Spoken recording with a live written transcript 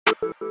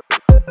Hey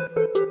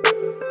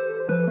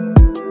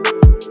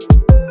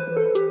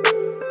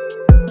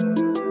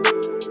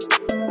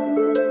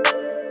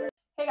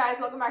guys,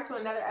 welcome back to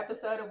another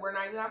episode of We're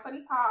Not Even That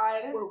Funny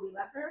Pod, where we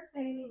laugh at our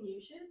pain and you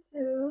should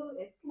too.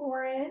 It's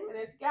Lauren. And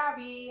it's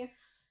Gabby.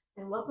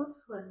 And welcome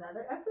to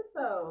another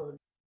episode.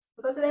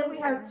 So today we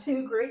have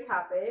two great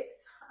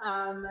topics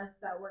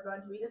that we're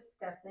going to be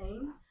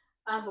discussing.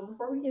 But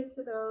before we get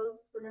into those,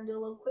 we're going to do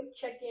a little quick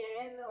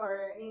check-in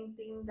or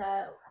anything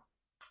that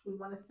we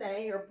want to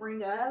say or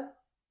bring up.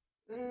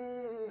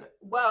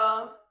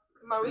 Well,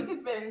 my week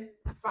has been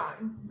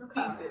fine.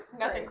 Decent.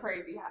 Nothing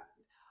crazy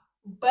happened.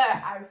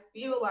 But I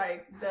feel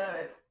like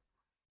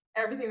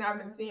everything I've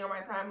been seeing on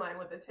my timeline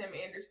with the Tim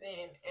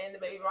Anderson and the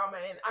baby mama,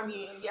 and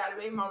the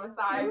baby mama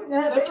side.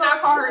 Let me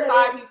not call her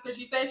side piece because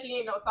she said she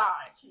ain't no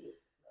side.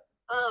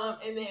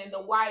 And then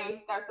the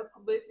wife, that's a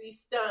publicity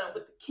stunt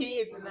with the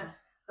kids and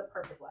the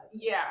perfect wife.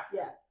 Yeah.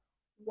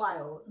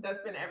 Wild. That's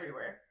been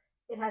everywhere.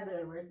 It has been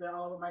everywhere. It's been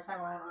all over my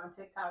timeline on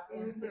TikTok,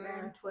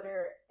 Instagram,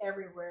 Twitter,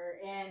 everywhere,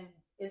 and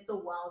it's a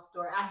wild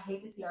story. I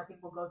hate to see our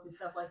people go through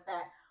stuff like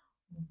that,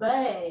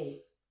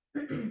 but.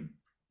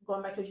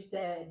 Going back to what you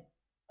said,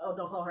 oh,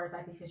 don't call her a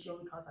side piece because she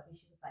only calls side piece.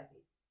 She's a side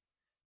piece.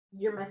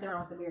 You're messing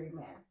around with a married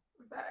man.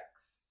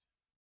 Facts.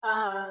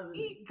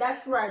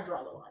 That's where I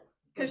draw the line.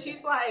 Because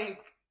she's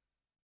like,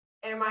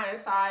 am I a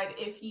side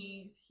if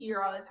he's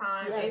here all the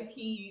time? Yes. If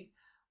he's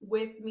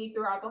with me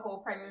throughout the whole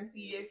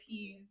pregnancy? If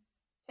he's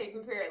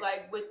taking care of,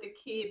 like, with the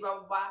kid, blah,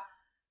 blah, blah.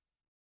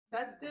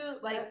 That's still,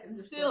 like,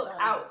 still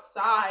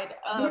outside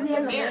of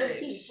the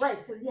marriage. Right,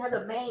 because he has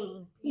a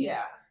main piece.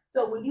 Yeah.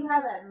 So when you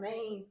have that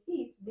main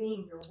piece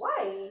being your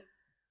wife,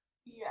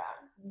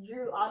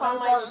 you're on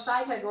the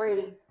side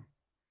category.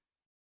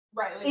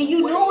 Right. Like, and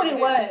you knew what it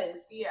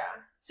was. Yeah.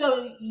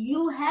 So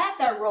you had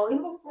that role.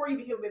 Even before you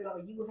became a baby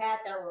mama, you had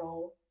that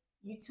role.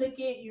 You took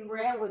it, you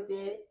ran with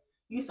it,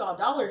 you saw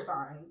dollar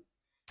signs.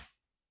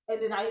 And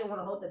then now you don't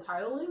want to hold the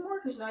title anymore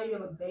because now you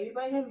have a baby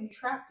by him, you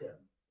trapped him.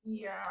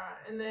 Yeah.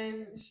 And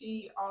then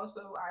she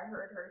also, I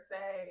heard her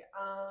say,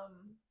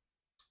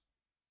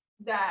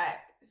 that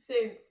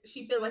since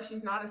she feels like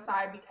she's not a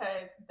side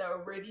because the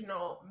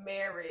original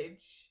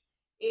marriage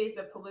is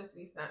the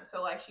publicity stunt,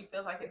 so like she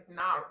feels like it's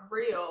not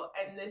real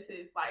and this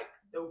is like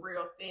the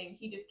real thing.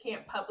 He just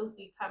can't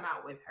publicly come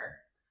out with her.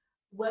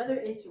 Whether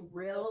it's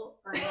real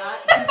or not,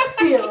 he's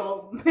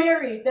still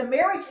married. The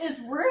marriage is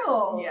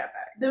real. Yeah,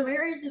 facts. The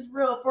marriage is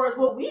real. For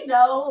what we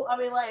know, I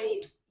mean,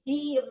 like,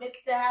 he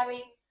admits to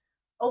having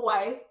a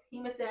wife. He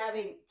admits to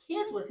having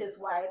kids with his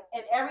wife.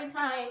 And every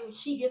time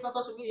she gets on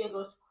social media and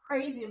goes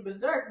crazy and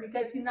berserk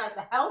because he's not at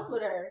the house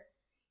with her,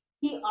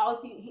 he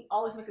always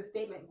makes a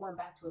statement going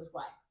back to his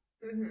wife.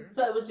 Mm-hmm.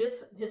 So it was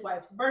just his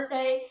wife's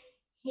birthday.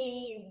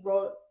 He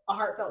wrote a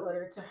heartfelt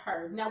letter to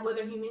her. Now,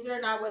 whether he means it or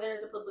not, whether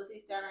it's a publicity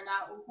stunt or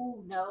not,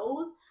 who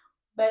knows?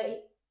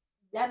 But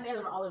that man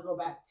will always go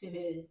back to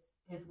his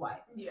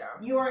wife. Yeah,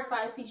 you are a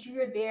side piece.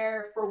 You're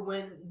there for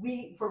when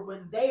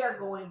they are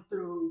going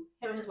through,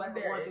 him and his wife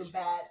are going through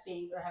bad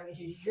things or having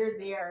issues. You're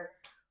there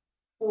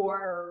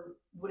for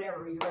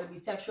whatever reason, whether it be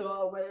sexual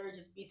or whether it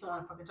just be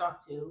someone to fucking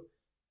talk to.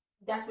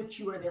 That's what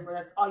you are there for.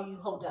 That's all you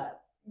hold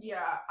up.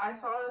 Yeah, I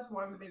saw this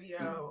one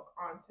video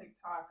on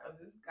TikTok of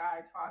this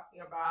guy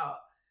talking about,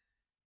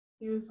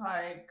 he was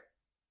like,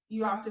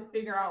 you have to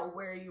figure out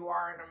where you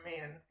are in a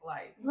man's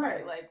life.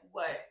 Right. Like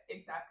what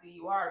exactly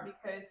you are,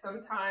 because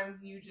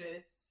sometimes you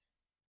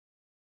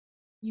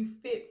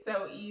fit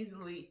so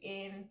easily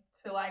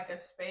into like a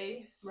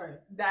space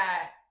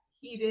that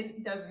he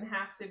doesn't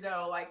have to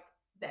go like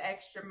the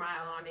extra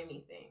mile on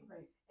anything.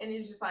 Right. And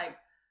it's just like,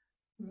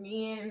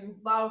 me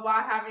and blah, blah,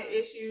 blah having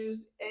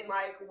issues and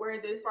like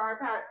we're this far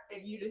apart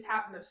and you just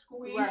happen to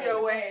squeeze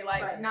your way,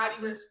 like not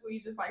even a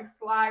squeeze, just like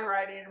slide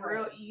right in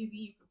real easy.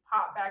 You can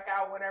pop back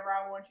out whenever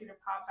I want you to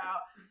pop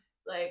out.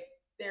 Like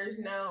there's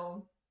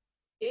no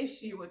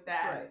issue with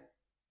that.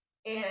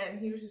 And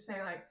he was just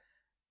saying like,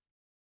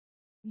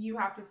 you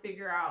have to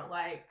figure out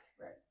like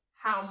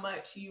how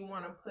much you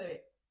want to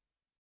put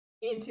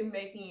into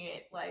making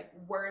it like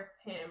worth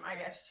him, I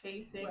guess,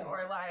 chasing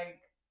or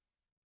like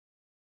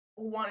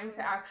wanting to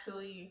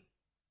actually,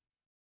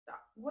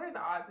 what are the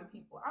odds of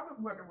people? I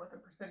would wonder what the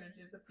percentage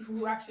is of people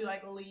who actually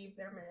like leave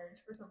their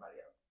marriage for somebody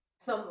else.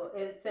 So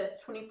it says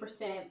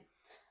 20%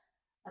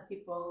 of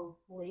people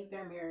leave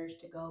their marriage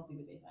to go be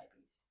with a side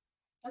piece.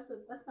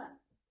 That's not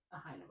a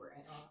high number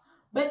at all.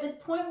 But the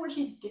point where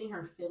she's getting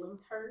her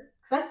feelings hurt,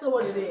 because that's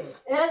what it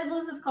is.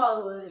 Let's just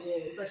call it what it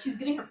is. Like she's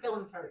getting her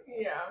feelings hurt.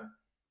 Yeah.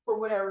 For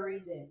whatever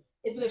reason.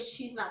 It's because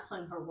she's not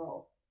playing her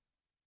role.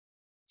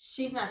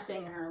 She's not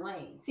staying in her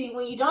lane. See,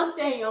 when you don't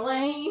stay in your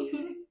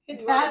lane,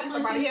 that's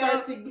when she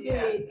starts to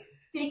get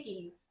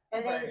sticky.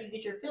 And then you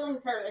get your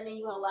feelings hurt, and then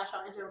you want to lash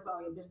out on Instagram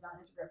about your business on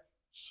Instagram.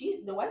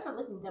 The wife's not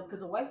looking at them because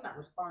the wife's not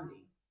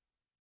responding.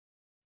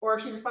 Or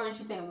if she's responding,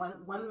 she's saying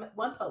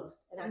one post,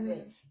 and that's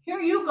it. Here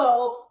you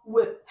go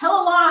with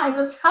hella lines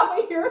on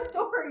top of your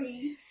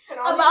story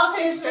about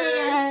this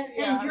man,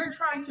 and you're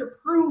trying to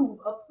prove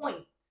a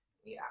point.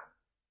 Yeah.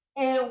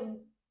 And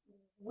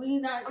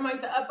I'm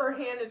like, the upper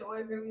hand is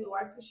always going to be the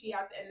wife because she,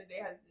 at the end of the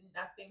day, has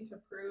nothing to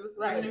prove.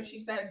 Right. Even if she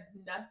said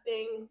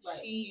nothing,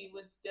 she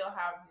would still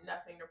have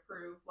nothing to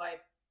prove. Like,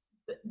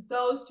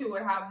 those two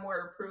would have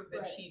more to prove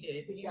than she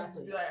did.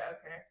 Exactly. You'd be like,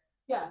 okay.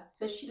 Yeah,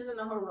 so she doesn't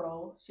know her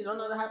role. She don't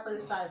know how to play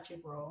the side chick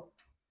role.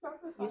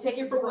 You take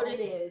it for what it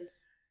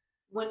is.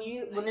 When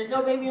there's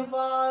no baby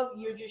involved,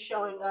 you're just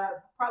showing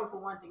up, probably for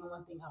one thing and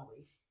one thing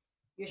only.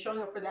 You're showing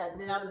up for that.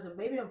 And then now there's a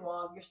baby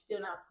involved, you're still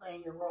not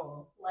playing your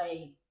role.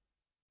 Like,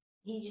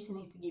 he just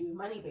needs to give you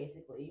money,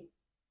 basically,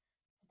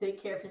 to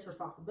take care of his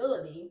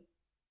responsibility.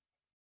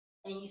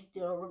 And you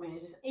still remain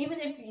just, even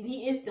if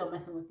he is still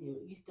messing with you,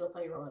 you still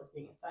play your role as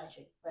being a side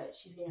chick. But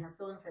she's getting her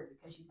feelings hurt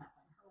because she's not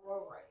playing her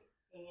role right.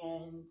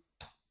 And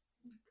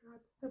you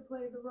got to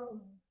play the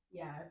role.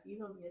 Yeah, if you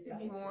don't be a side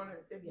chick.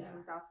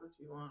 If that's what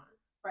you want.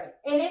 Right.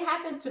 And it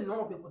happens to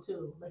normal people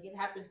too. Like, it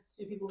happens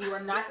to people who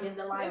are not in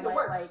the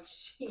limelight. Like,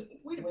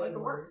 we way the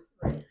worst.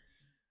 Right.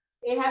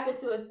 It happens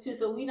to us too,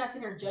 so we're not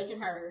sitting here judging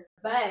her.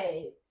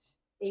 But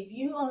if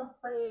you don't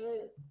play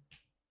it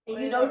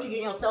and you know what you're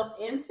getting yourself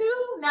into,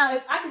 now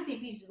if I can see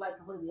if he's just like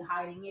completely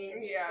hiding it,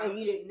 and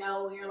you didn't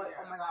know, and you're like,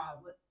 oh my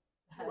god,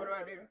 what do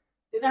I do?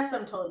 Then that's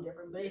something totally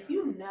different. But if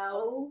you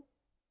know,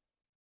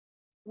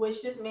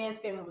 which this man's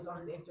family was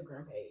on his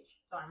Instagram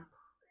page, so I'm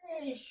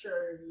pretty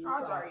sure you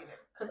saw it.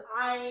 Because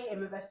I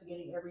am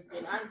investigating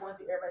everything. I'm going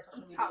through everybody's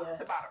social media. Top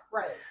to bottom.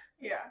 Right.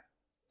 Yeah.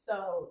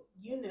 So,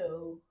 you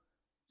knew.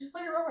 Just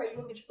play your role right. You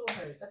won't get your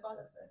feelings hurt. That's all I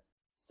gotta say.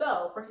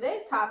 So, for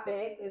today's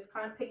topic, is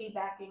kind of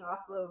piggybacking off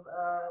of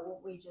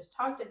what we just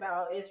talked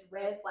about, is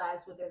red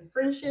flags within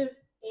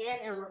friendships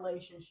and in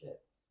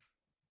relationships.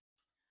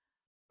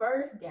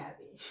 First,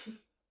 Gabby,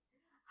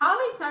 how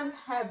many times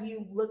have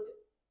you looked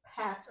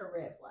past a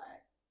red flag?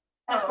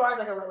 As far as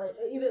like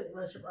either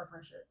relationship or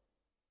friendship?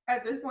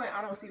 At this point,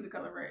 I don't see the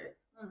color red.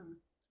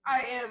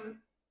 Mm-hmm.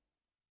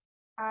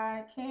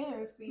 I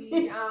can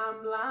see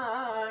I'm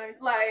lying.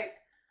 Like,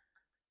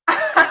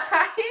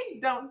 I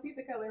don't see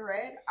the color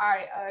red.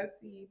 I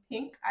see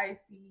pink. I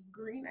see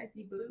green. I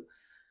see blue.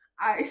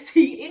 I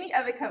see any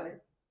other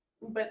color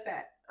but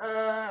that.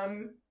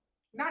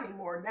 Not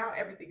anymore. Now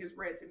everything is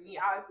red to me.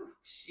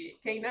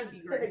 Shit, can't nothing be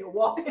green. You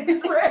walk and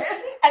it's red.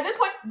 At this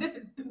point, this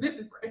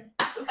is red.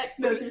 Like,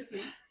 no,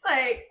 seriously.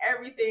 Like,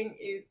 everything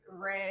is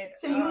red.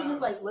 So you would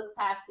just like look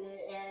past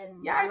it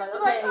and I just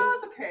feel like, oh,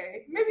 it's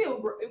okay. Maybe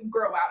it'll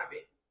grow out of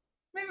it.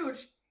 Maybe it'll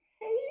change.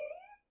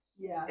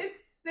 Yeah.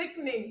 It's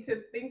sickening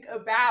to think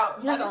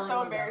about. That is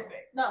so embarrassing.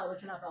 No,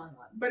 but you're not the only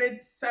one. But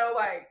it's so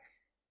like,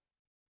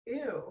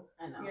 ew.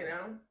 I know. You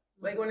know?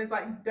 Like, when it's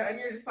like done,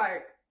 you're just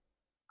like,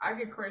 I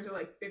could cringe at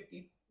like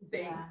 50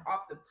 things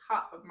off the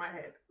top of my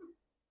head.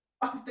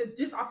 Off the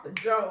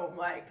dome.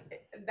 Like,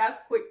 that's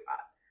quick thought.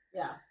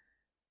 Yeah.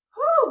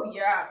 Oh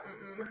yeah.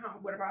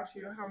 What about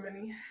you? How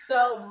many?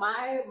 So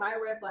my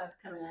red flags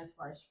come in as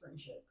far as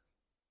friendships.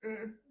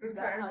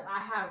 Okay.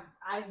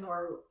 I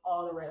ignore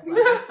all the red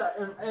flags.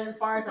 So as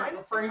far as like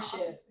a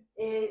friendship,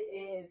 it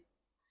is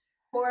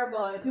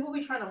horrible. And people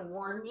be trying to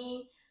warn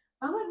me.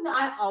 I'm like, no,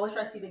 I always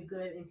try to see the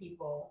good in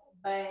people,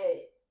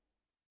 but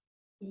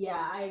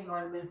yeah, I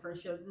ignore them in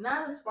friendships.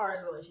 Not as far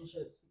as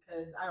relationships,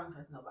 because I don't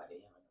trust nobody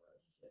in like a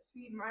relationship.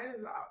 See, mine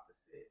is the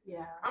opposite.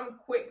 Yeah. I'm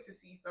quick to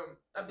see some.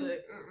 I'll be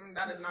like,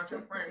 that is not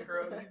your friend,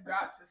 girl. You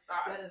got to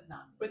stop. That is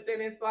not me. But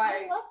then it's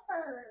like, I love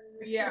her.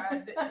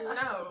 Yeah,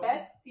 no.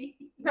 Bestie.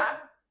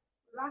 Not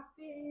locked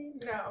in.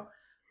 No.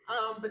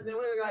 But then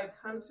when it like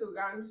comes to a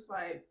guy, I'm just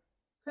like,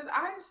 because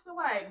I just feel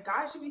like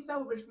guys should be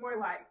so much more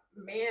like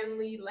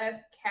manly,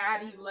 less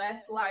catty,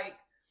 less like,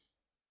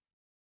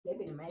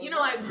 you know,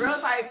 like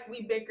girls, like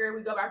we bicker,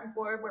 we go back and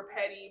forth, we're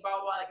petty, blah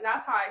blah blah. Like,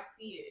 that's how I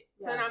see it.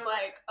 Yeah. So then I'm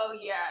like, oh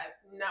yeah,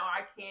 no,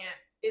 I can't.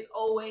 It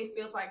always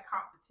feels like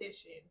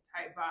competition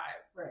type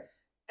vibe, right?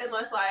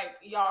 Unless like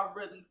y'all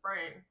really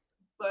friends.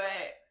 But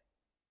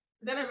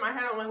then in my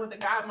head, I'm like, with the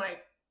guy, I'm like,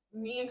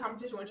 me in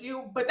competition with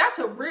you, but that's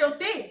a real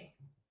thing.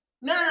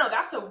 No,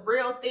 that's a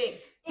real thing.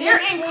 They're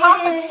in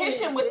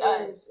competition with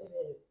us.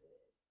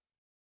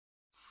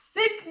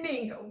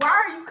 Sickening. Why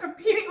are you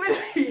competing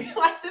with me?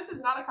 Like, this is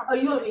not a competition. Oh,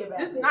 you want to be a bad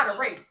This is not a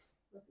race.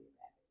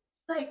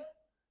 Like,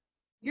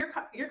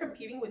 you're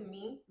competing with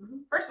me. Mm-hmm.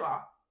 First of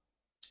all,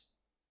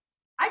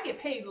 I get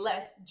paid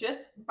less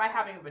just by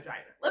having a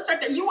vagina. Let's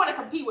start there. You want to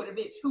compete with a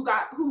bitch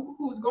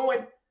who's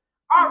going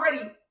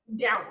already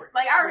downward.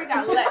 Like, I already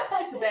got less,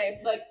 babe.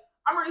 Like,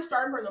 I'm already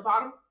starting from the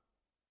bottom,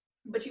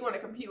 but you want to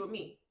compete with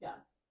me. Yeah.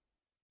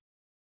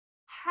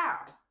 How?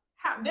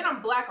 Then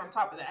I'm black on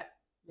top of that.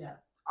 Yeah.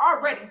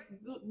 Already.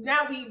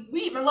 Now we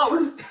even lower.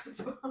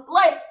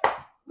 Like,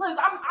 look,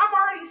 I'm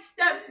already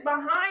steps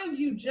behind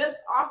you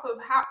just off of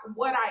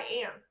what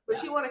I am.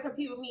 But you want to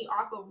compete with me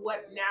off of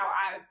what now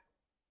I've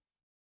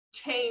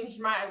changed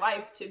my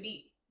life to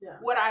be. Yeah.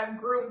 What I've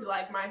groomed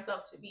like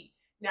myself to be.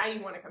 Now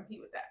you want to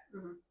compete with that.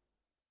 Mm-hmm.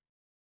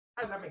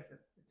 How does that make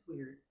sense? It's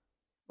weird.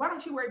 Why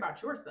don't you worry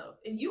about yourself?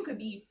 And you could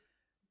be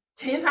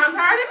 10 times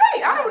higher than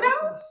me. I don't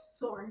know.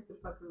 Soaring the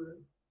fucking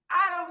room.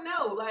 I don't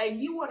know. Like,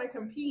 you want to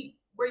compete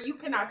where you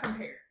cannot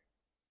compare.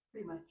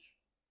 Pretty much.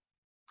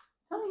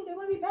 Tell me they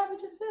want to be bad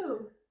bitches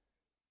too.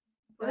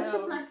 But that's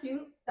just not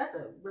cute. That's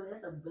a really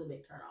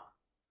big turn off.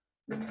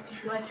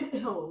 Like,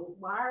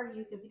 why are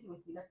you competing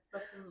with me? That's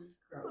fucking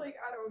gross. Like,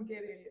 I don't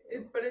get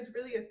it. But it's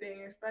really a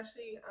thing,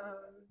 especially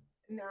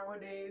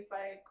nowadays.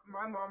 Like,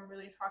 my mom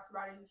really talks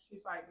about it.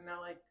 She's like, no,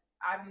 like,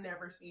 I've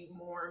never seen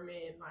more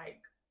men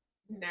like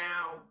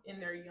now in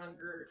their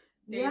younger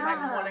days like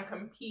want to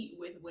compete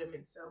with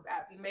women so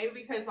badly.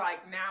 Maybe because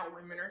like now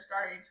women are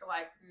starting to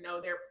like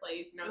know their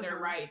place, know their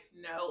rights,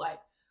 know like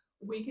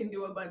we can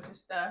do a bunch of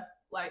stuff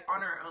like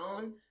on our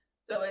own.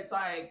 So it's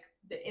like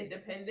the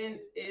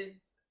independence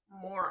is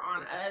more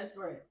on us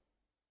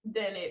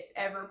than it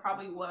ever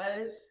probably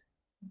was.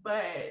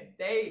 But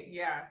they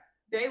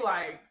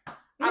like,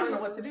 I don't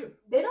know what to do.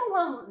 They don't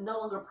want to no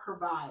longer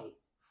provide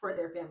for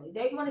their family.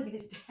 They want to be the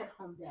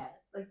stay-at-home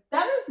dads. Like,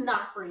 that is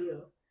not for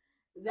you.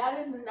 That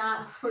is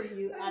not for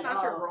you at all.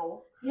 Not your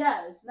role.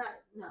 Yeah, it's not.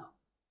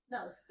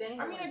 No,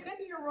 staying. I mean, it could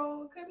be your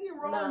role. It could be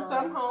your role in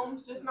some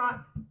homes, just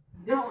not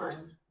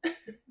ours.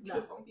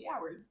 Just won't be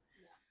ours.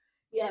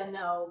 Yeah,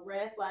 no.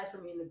 Red flags for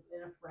me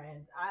in a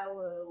friend. I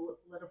will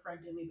let a friend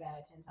do me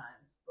bad 10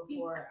 times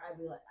before I'd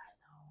be like, I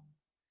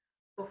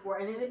know. Before,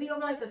 and then it'd be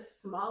over like the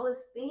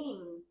smallest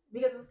things,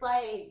 because it's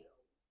like,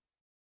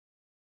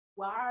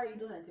 why are you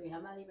doing that to me?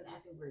 I'm not even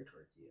acting weird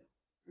towards you.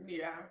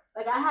 Yeah.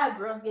 Like, I have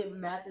girls get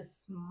mad at the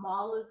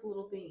smallest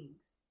little things.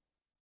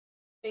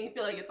 And you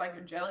feel like it's like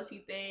a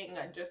jealousy thing,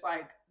 just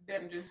like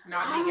them just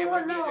not being able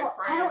to be a good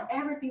friend. I don't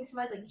ever think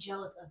somebody's like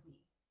jealous of me.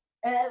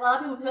 And a lot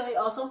of people feel like,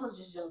 oh, someone's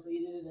just jealous of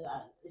you.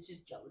 It's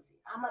just jealousy.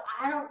 I'm like,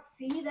 I don't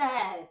see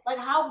that. Like,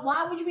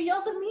 why would you be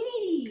jealous of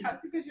me?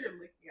 That's because you're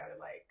looking at it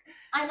like,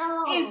 I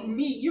know. It's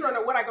me. You don't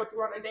know what I go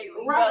through on a daily.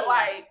 Right. But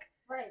like,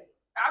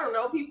 I don't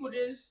know. People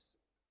just,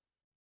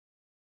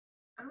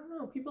 I don't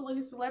know. People look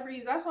at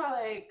celebrities. That's why,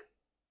 like,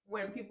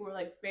 when people were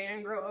like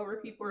fangirl over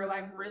people or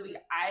like really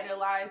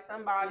idolize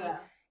somebody,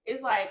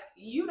 it's like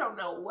you don't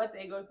know what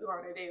they go through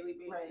on a daily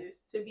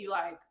basis to be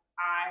like,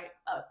 I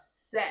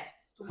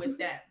obsessed with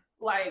them.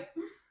 Like,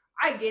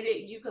 I get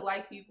it. You could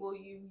like people,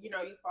 you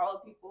know, you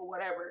follow people,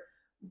 whatever.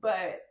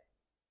 But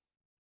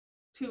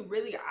to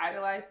really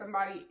idolize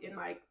somebody in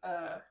like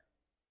I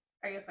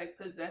guess like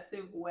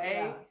possessive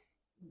way,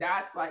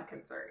 that's like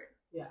concerning.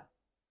 Yeah,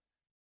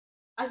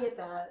 I get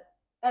that.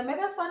 And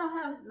maybe that's why I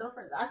don't have no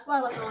friends. That's why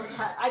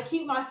I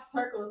keep my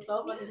circle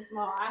so fucking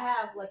small. I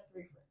have like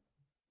 3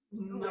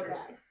 friends. No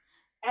bad.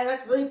 And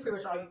that's really pretty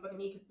much all you fucking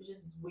need, because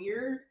bitches is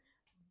weird.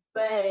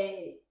 But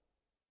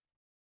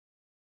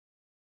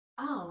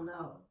I don't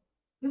know.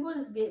 People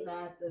just get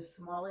mad at the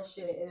smallest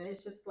shit, and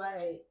it's just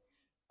like,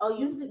 oh,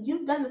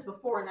 you've done this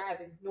before, and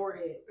I've ignored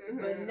it,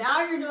 but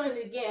now you're doing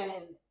it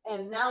again,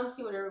 and now I'm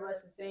seeing what everybody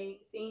else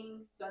is seeing.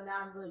 So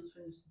now I'm really just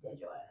gonna dead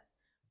your ass.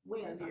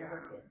 We ain't talking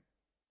about it.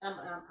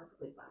 I'm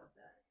perfectly fine with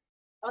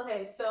that.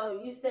 Okay,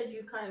 so you said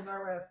you kind of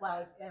ignore red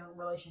flags and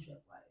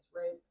relationship wise,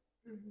 right?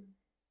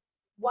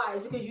 Why?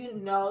 Is it because you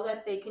know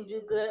that they can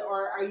do good,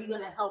 or are you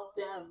gonna help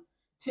them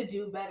to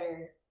do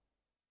better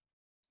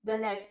the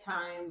next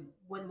time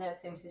when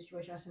that same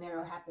situation or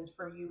scenario happens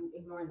for you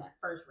ignoring that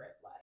first red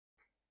flag?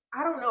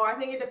 I don't know. I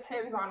think it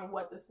depends on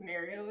what the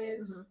scenario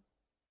is.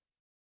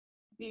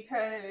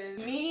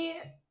 Because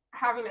me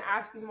having to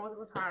ask you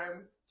multiple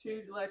times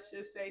to, let's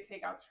just say,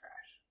 take out the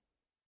trash.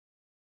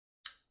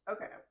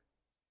 Okay.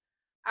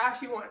 I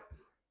asked you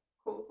once.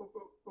 Cool.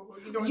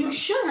 You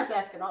shouldn't have to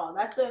ask at all.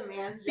 That's a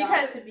man's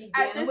job to begin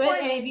with.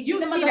 Point, and if you see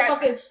the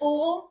motherfucker's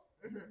full,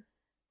 take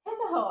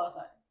the hoe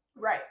outside.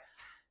 Right.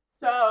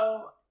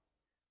 So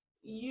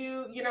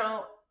you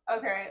know,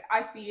 okay,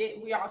 I see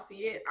it. We all see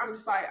it. I'm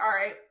just like, all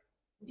right,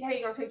 hey,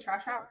 you gonna take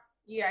trash out?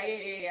 Yeah.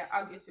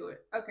 I'll get to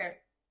it. Okay.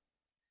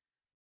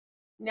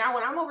 Now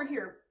when I'm over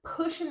here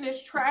pushing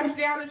this trash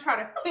down and trying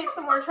to fit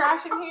some more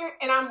trash in here,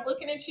 and I'm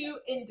looking at you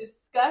in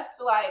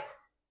disgust, like,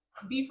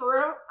 be for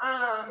real.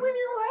 When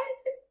you're what?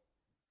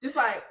 Just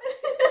like,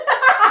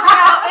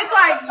 it's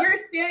like you're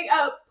standing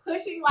up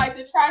pushing like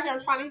the trash down,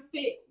 trying to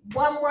fit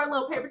one more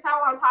little paper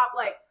towel on top.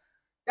 Like,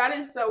 that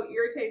is so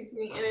irritating to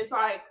me, and it's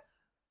like,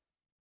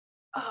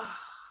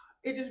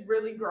 it just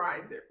really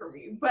grinds it for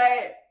me.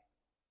 But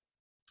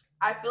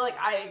I feel like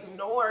I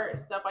ignore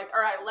stuff like,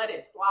 or I let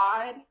it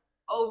slide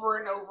over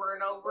and over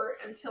and over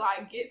until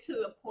I get to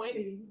the point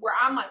where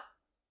I'm like,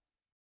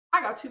 I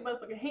got 2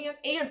 motherfucking hands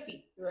and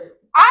feet. Right.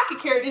 I could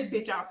carry this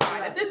bitch outside.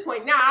 Right. At this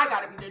point, now I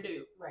gotta be the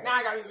dude. Right. Now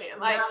I gotta be man.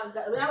 Like,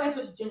 now we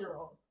switch gender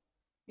roles.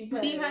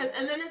 Because,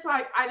 and then it's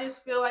like, I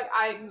just feel like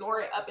I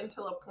ignore it up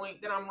until a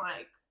point that I'm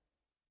like,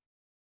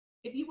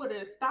 if you would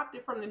have stopped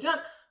it from the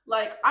jump,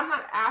 like, I'm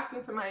not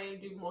asking somebody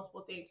to do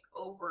multiple things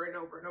over and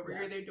over and over.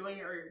 You're either doing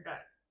it or you're done.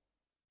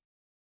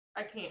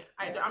 I can't.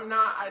 I'm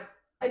not.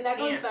 And that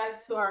goes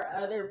back to our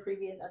other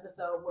previous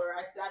episode where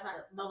I said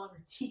I'm no longer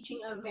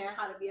teaching a man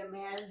how to be a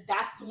man.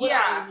 That's what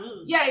I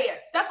mean. Yeah.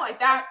 Stuff like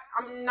that,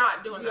 I'm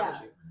not doing that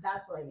with you.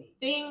 That's what I mean.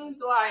 Things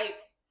like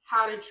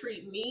how to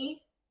treat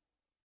me,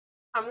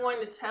 I'm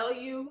going to tell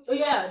you. Oh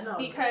yeah, no.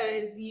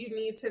 Because you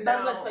need to know. But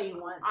I'm gonna tell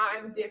you once.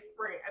 I'm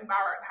different about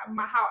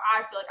how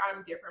I feel like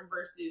I'm different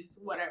versus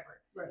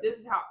whatever. Right. This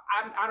is how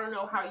I don't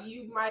know how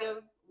you might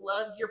have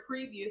loved your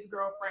previous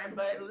girlfriend,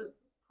 but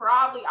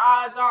probably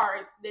odds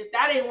are if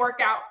that didn't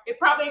work out, it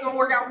probably ain't gonna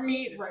work out for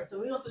me either. Right. So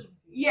we also.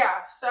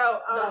 Yeah. So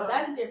no,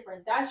 that's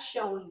different. That's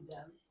showing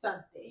them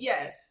something.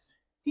 Yes.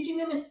 Teaching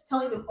them is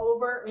telling them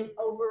over and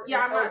over.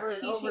 Yeah, and I'm not over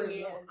teaching and over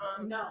you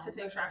no, to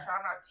take trash out.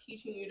 I'm not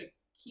teaching you to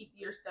keep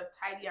your stuff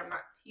tidy. I'm not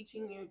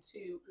teaching you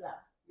to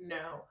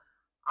no.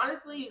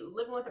 Honestly,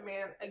 living with a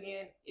man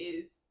again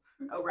is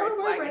a red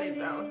flag in its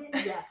own.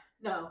 Yeah,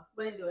 no,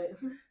 wouldn't do it.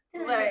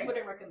 Like,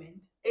 wouldn't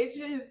recommend. It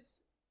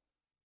just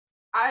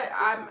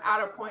I'm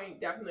at a point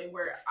definitely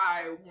where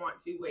I want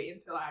to wait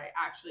until I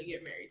actually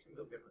get married to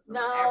move in with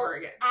someone ever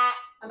again.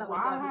 I'm not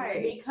Why?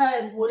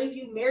 Because what if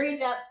you married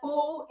that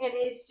fool and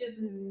it's just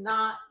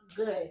not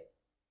good?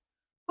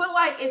 But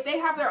like, if they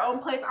have their own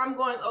place, I'm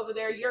going over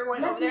there. You're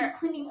going over there. He's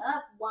cleaning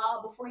up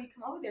before you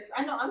come over there.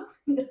 I know I'm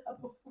cleaning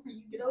up before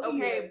you get over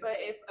here. Okay, but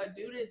if a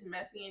dude is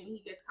messy and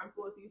he gets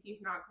comfortable with you,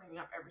 he's not cleaning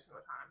up every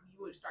single time.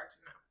 You would start to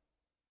know.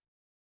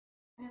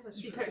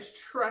 Because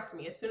trust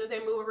me, as soon as they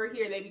move over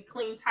here, they be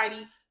clean,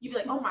 tidy. You be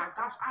like, oh my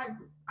gosh, at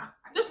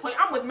this point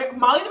I'm with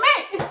Molly the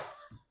Maid.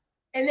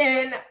 And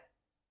then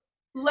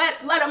let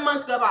a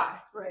month go by.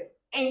 Right.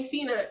 Ain't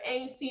seen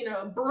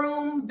a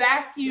broom,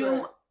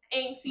 vacuum,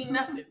 ain't seen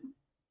nothing.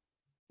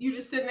 You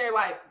just sitting there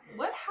like,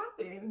 what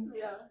happened?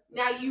 Yeah.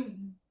 Now you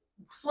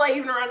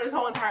slaving around this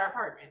whole entire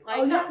apartment.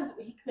 Like, because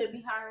he could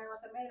be hiring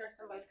like a maid or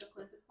somebody to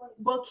clean his place.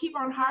 Well, keep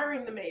on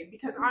hiring the maid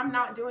because I'm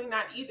not doing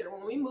that either.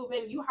 When we move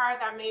in, you hire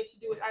that maid to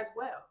do it as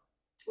well.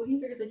 Well, he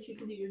figures that you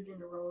can do your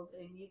gender roles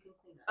and you can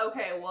clean up.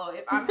 Okay, well,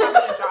 if I'm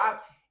having a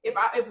job, if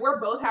we're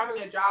both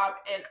having a job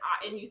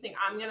and you think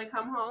I'm gonna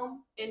come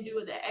home and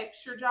do the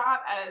extra job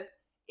as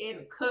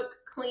in cook,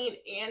 clean,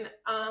 and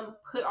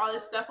put all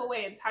this stuff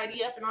away and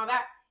tidy up and all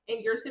that,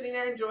 and you're sitting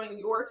there enjoying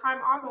your time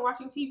off and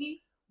watching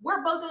TV,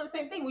 we're both doing the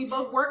same thing. We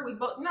both work. We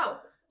both know.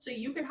 So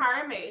you can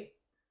hire a maid.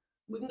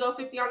 We can go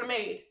 50 on the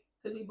maid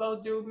because we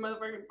both do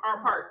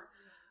our parts.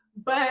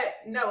 But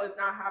no, it's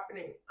not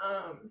happening.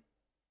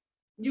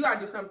 You gotta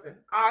do something.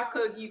 I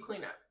cook, you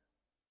clean up.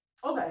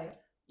 Okay.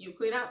 You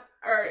clean up,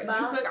 or you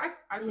cook.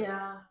 I clean.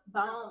 Yeah.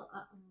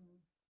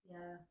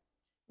 Yeah.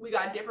 We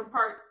got different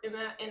parts in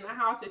the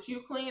house that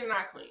you clean and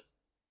I clean.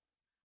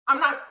 I'm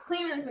not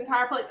cleaning this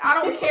entire place.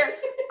 I don't care.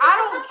 I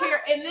don't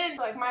care. And then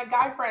like my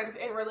guy friends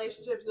in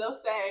relationships, they'll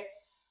say,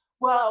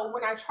 well,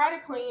 when I try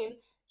to clean,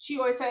 she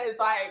always says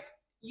like,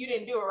 you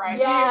didn't do it right.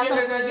 Yeah, that's what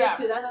I was gonna get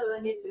to. That's what I was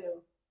gonna get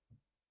to.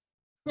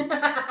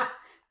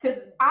 Because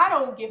I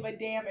don't give a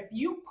damn if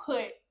you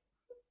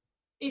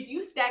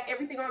stack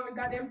everything on the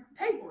goddamn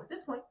table at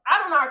this point.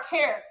 I do not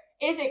care.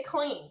 Is it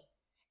clean?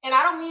 And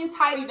I don't mean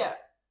tidied up.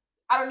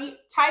 I don't need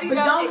tidied up.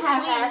 But don't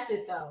half-ass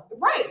it though.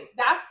 Right.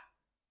 That's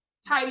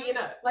tidying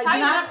up. Like, do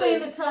not clean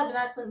the tub and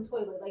not clean the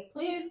toilet. Like,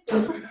 please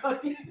don't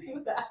fucking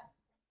do that.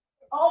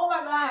 Oh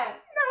my god.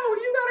 No,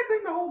 you gotta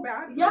clean the whole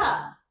bathroom.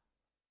 Yeah.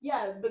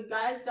 Yeah, but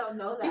guys don't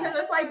know that. Because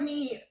it's like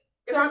me,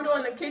 if I'm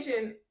doing the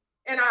kitchen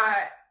and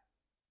I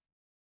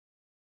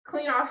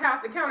clean off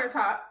half the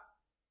countertop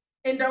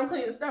and don't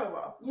clean the stove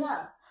off.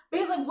 Yeah.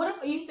 Because like, what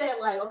if you said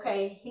like,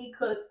 okay, he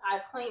cooks, I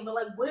clean, but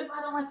like, what if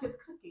I don't like his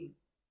cooking?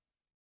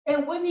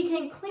 And what if he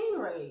can't clean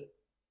right?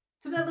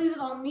 So that leaves it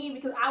on me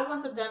because I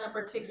want it done a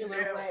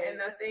particular way. And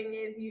the thing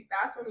is,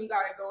 that's when you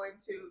gotta go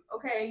into,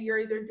 okay, you're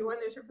either doing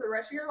this for the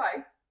rest of your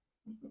life,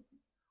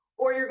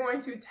 or you're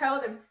going to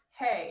tell them,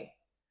 hey,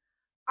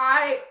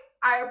 I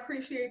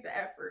appreciate the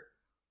effort.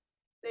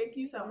 Thank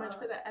you so much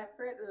for the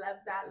effort. Love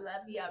that.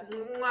 Love you.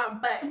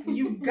 But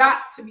you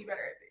got to be better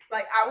at this.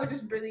 Like, I would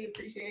just really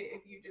appreciate it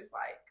if you just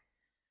like,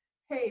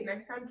 hey,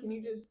 next time, can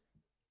you just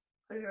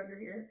put it under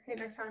here? Hey,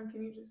 next time,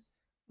 can you just...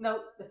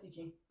 Nope, that's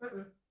teaching.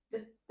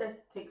 This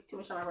takes too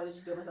much time. I'd rather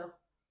just do it myself.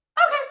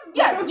 Okay,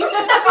 yeah, you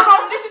can stuck at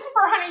home dishes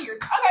for 100 years.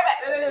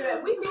 Okay,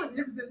 but we see what the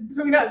difference is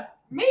between us.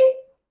 Me,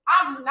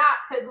 I'm not,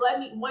 because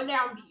one day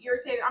I'm gonna be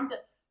irritated. I'm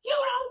the, you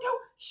don't do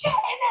shit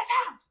in this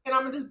house, and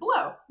I'm gonna just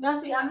blow. No,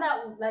 see, I'm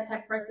not that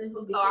type of person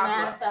who gets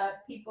mad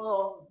that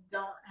people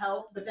don't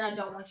help, but then I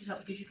don't want you to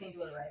help because you can't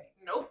do it right.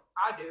 Nope,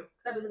 I do.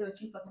 Because I've been looking at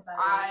you fucking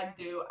sideways. I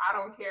do. I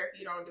don't care if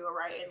you don't do it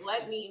right, and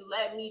let me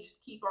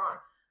just keep on.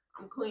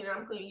 I'm cleaning.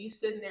 You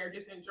sitting there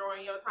just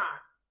enjoying your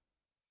time.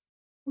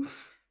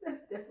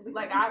 That's definitely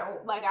like I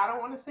don't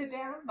want to sit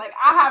down. Like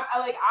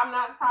I'm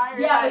not tired.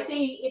 Yeah, like, but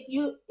see, if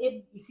you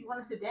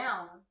want to sit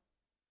down,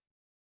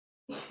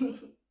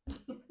 if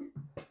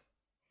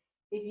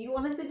you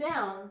want to sit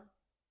down,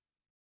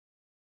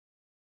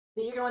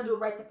 then you're gonna do it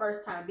right the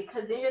first time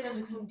because then you're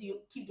just gonna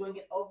keep doing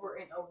it over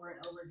and over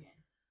and over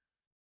again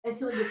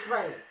until it gets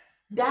right.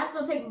 That's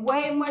gonna take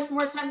way much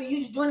more time than you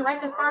just doing it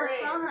right the first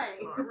time.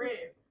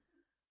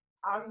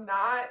 I'm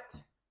not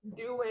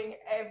doing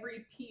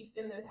every piece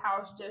in this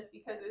house just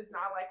because it's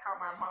not like how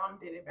my mom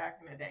did it back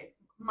in the day.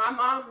 Me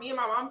and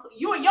my mom,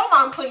 you and your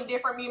mom clean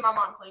different. Me and my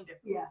mom clean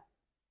different. Yeah.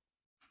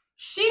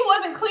 She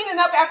wasn't cleaning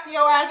up after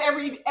your ass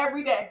every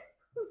day.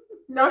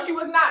 No, she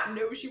was not.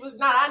 No, she was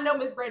not. I know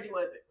Miss Brandy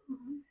wasn't.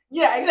 Mm-hmm.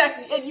 Yeah,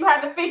 exactly. And you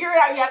have to figure it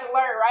out. You have to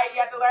learn, right?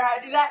 You have to learn how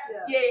to do that.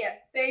 Yeah.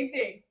 Same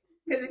thing.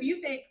 Because if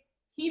you think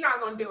he's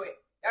not going to do it,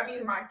 that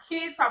means my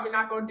kid's probably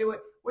not going to do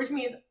it, which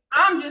means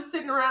I'm just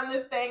sitting around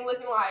this thing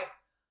looking like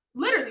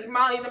literally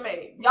Molly the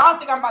Maid. Y'all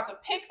think I'm about to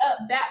pick up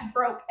that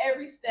broke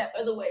every step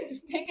of the way.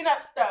 Just picking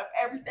up stuff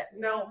every step.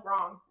 No,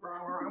 wrong.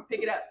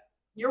 Pick it up.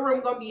 Your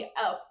room going to be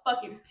a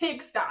fucking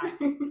pigsty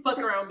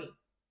fucking around me.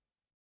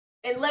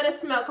 And let a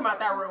smell come out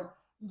that room.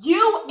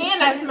 You and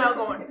that smell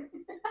going.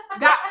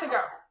 Got to go.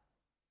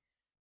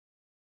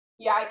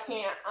 Yeah, I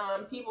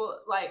can't. People,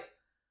 like,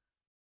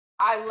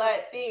 I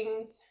let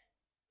things,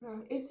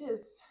 it's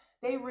just,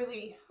 they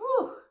really,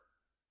 whew.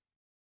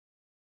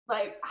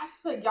 Like, I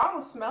just feel like, y'all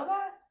don't smell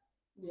that?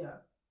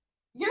 Yeah.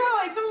 You know,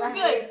 like, some people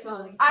feel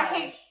like, I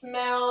hate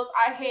smells.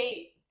 I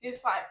hate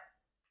just, like,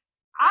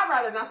 I'd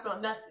rather not smell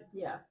nothing.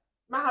 Yeah.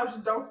 My house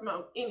just don't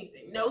smell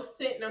anything. No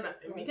scent, no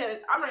nothing. Because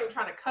I'm not even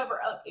trying to cover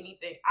up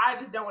anything. I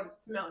just don't want it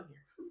to smell in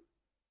here.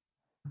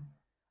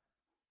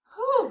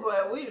 Whew,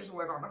 but we just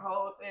went on the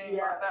whole thing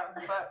about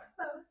that.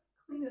 But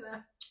clean it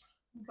up.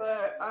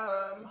 But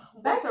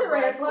back to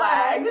red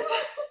flags.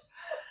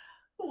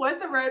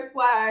 What's a red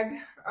flag?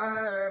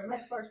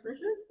 As far as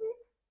friendship?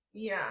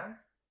 Yeah.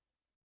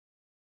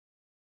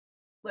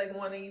 Like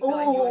one that you feel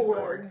like you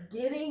ignored.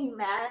 Getting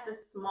mad at the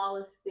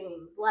smallest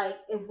things. Like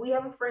if we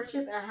have a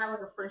friendship and I have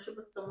like a friendship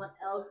with someone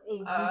else and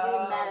you get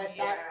mad at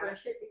that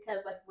friendship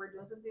because like we're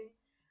doing something.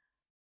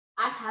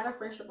 I had a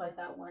friendship like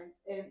that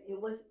once and it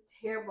was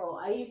terrible.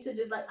 I used to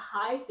just like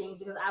hide things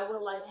because I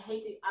would like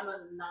hate to, I'm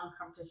a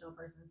non-confrontational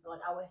person. So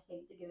like I would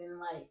hate to get in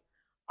like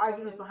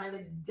arguments behind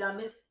the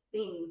dumbest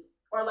things.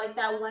 Or like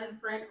that one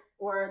friend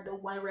or the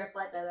one red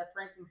flag that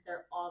friend thinks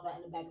they're all that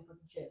in a bag of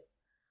fucking chips.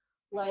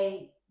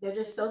 Like, they're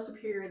just so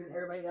superior than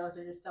everybody else.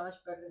 They're just so much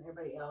better than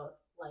everybody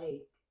else.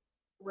 Like,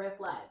 red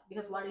flag.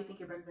 Because why do you think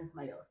you're better than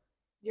somebody else?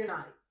 You're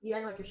not. You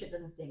act like your shit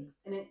doesn't stink.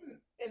 And it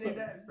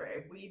does,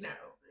 babe. We know.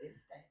 It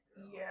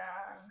stinks.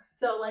 Yeah.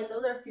 So, like,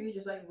 those are a few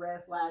just, like,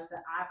 red flags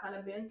that I've kind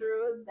of been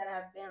through that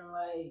have been,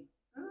 like,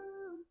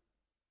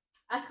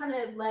 I kind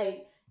of,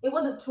 like, it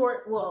wasn't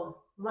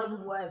one of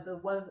them was,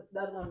 but the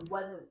other one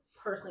wasn't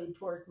personally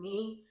towards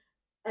me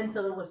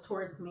until it was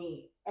towards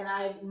me. And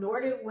I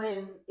ignored it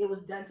when it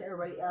was done to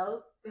everybody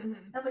else.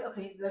 Mm-hmm. I was like,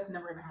 okay, that's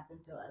never going to happen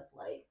to us.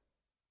 Like,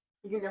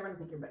 you're never going to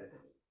think you're better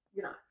than me.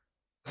 You're not.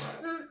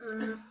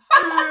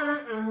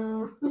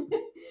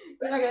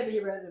 You're not going to think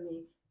you're better than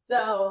me.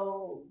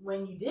 So,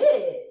 when you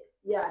did,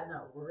 yeah,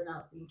 no, we're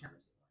not speaking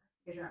terms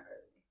anymore. Because you're not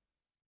better than me.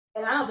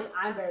 And I don't think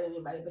I'm better than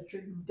anybody, but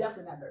you're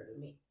definitely not better than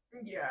me.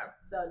 Yeah.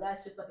 So,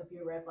 that's just like a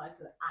few red flags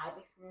that I've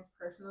experienced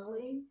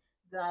personally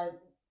that I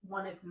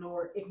want to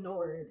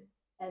ignored.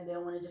 And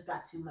then when it just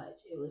got too much,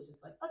 it was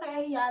just like,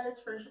 okay, yeah, this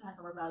friendship has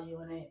more value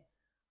in it.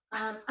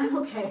 I'm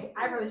okay.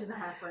 I really just don't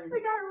have friends.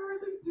 Like, I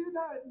really do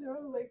not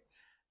know. Like,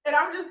 and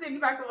I'm just thinking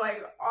back to,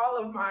 like,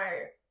 all of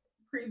my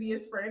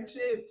previous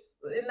friendships.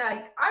 And,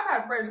 like, I've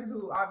had friends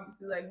who,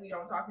 obviously, like, we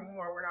don't talk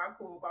anymore. We're not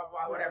cool, blah,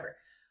 blah, whatever.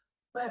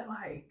 But,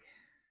 like,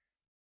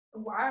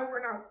 why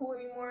we're not cool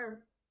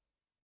anymore?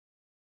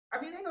 I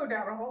mean, they go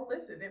down a whole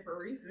list of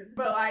different reasons.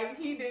 But, like,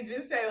 he did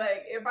just say,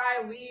 like, if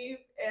I leave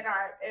and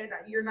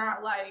you're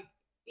not, like,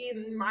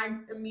 in my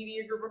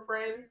immediate group of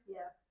friends,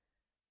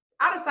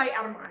 out of sight,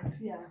 out of mind.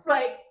 Yeah,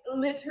 like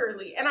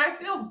literally. And I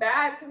feel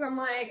bad because I'm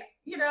like,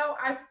 you know,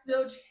 I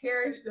still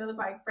cherish those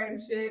like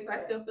friendships. I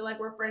still feel like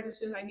we're friends. As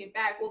soon as I get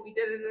back, we'll be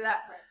da. Right.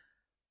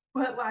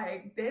 But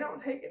like, they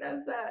don't take it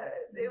as that.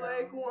 They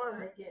like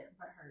want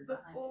the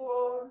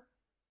full,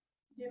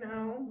 you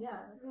know. Yeah.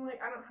 I'm like,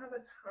 I don't have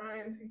the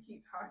time to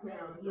keep talking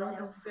about you only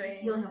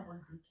have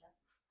one group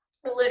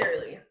chat.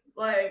 Literally,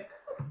 like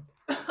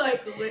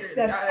literally.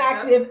 That's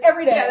active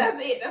every day. Yeah, that's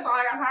it. That's all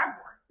I got time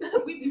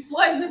for. We be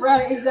flooding this.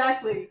 Right,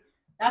 exactly.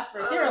 That's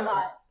right there a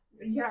lot.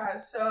 Yeah,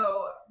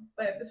 so,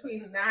 but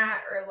between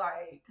that or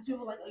like... Because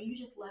people are like, oh, you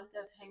just left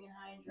us hanging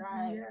high and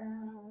dry. Yeah.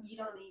 You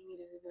don't need me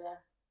to do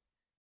that.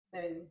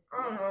 Then,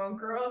 I don't know.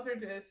 Girls are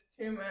just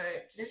too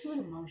much. They're too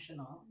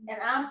emotional. And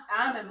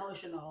I'm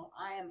emotional.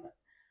 I am...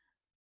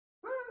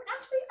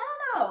 actually,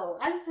 I don't know.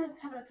 I just was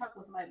having a talk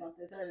with somebody about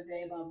this the other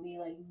day about me,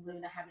 like, really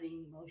not having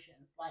any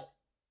emotions. Like,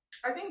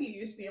 I think you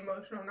used to be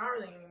emotional, not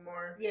really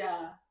anymore.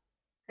 Yeah.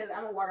 Because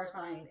I'm a water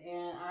sign,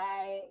 and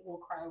I will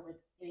cry over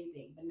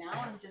anything. But now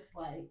I'm just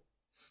like,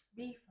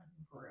 be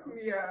fucking for real.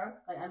 Yeah.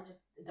 Like, I'm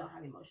just, don't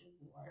have emotions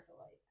anymore, I feel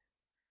like.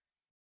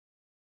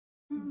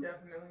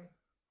 Definitely.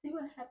 See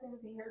what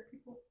happens when you hurt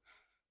people?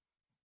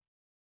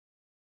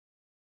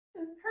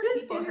 Hurt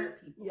people.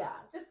 Yeah,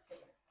 just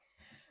kidding.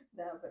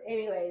 No, but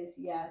anyways,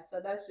 yeah,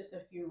 so that's just a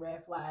few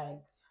red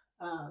flags.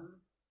 Do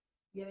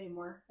you have any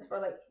more? As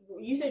far like,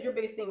 you said your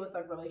biggest thing was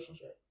like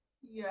relationship.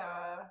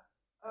 Yeah.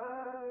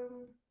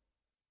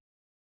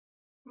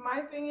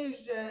 My thing is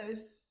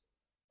just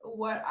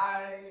what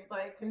I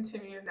like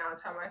continue to now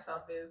tell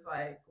myself is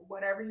like,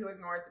 whatever you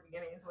ignore at the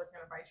beginning is what's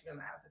gonna bite you in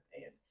the ass at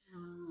the end.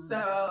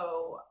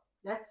 So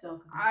that's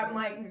so. I'm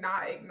like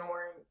not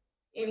ignoring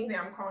anything,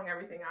 I'm calling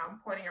everything out. I'm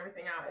pointing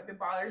everything out. If it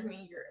bothers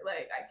me, you're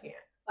like, I can't.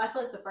 I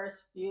feel like the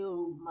first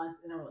few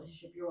months in a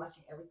relationship, you're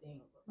watching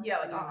everything. Yeah,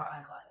 like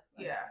class.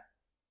 Yeah.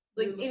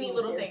 Like any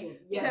little thing.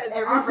 Yes,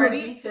 because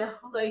already,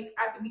 like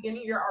at the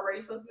beginning, you're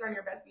already supposed to be on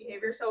your best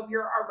behavior. So if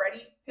you're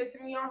already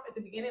pissing me off at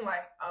the beginning,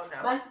 like, oh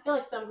no. But I feel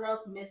like some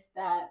girls miss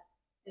that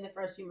in the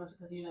first few months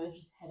because, you're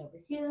just head over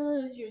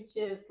heels. You're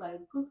just like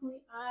googly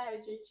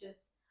eyes. You're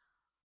just,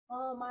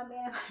 oh, my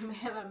man,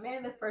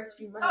 the first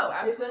few months. Oh,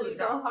 absolutely. It's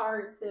so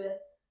hard to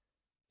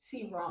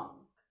see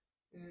wrong.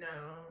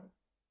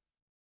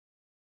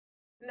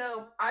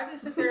 No, I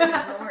just sit there and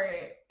ignore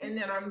it. And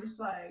then I'm just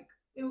like,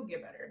 it will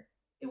get better.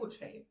 It will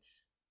change.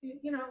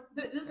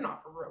 This is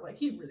not for real. Like,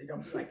 he really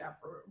don't be like that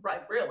for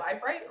like real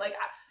life, right? Like,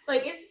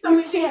 it's so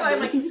many things. I'm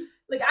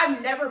like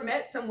I've never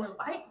met someone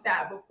like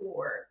that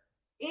before.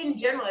 In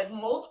general, like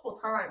multiple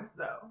times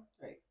though.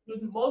 Right.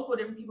 With multiple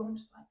different people, I'm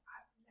just like,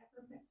 I've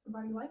never met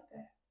somebody like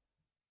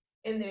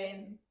that. And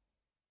then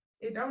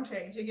it don't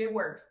change. It get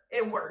worse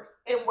and worse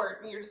and worse,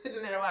 and you're just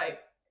sitting there like.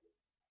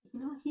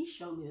 He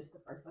showed me this the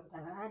first time,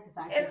 and I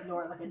decided to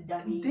ignore it like a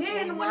dummy.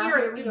 Then when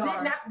you're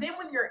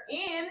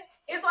in,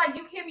 it's like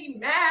you can't be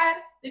mad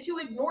that you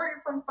ignored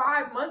it from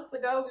 5 months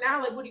ago.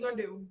 Now, like, what are you gonna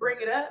do?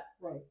 Bring it up?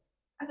 Right.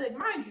 I feel like,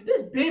 mind you,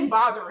 this been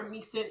bothering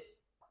me since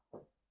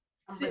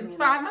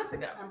 5 months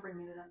ago. I'm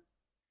bringing it up.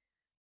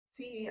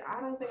 See,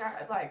 I don't think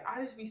I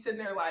just be sitting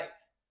there like,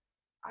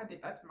 I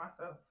did that to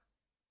myself.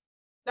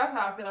 That's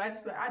how I feel. I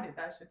just be like, I did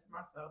that shit to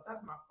myself.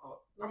 That's my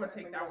fault. I'm gonna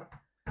take that one.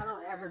 I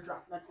don't ever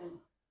drop nothing.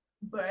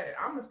 But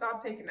I'm gonna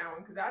stop taking that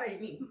one because that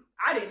ain't me.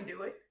 I didn't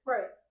do it.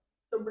 Right.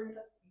 So bring it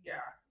up. Yeah.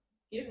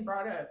 Getting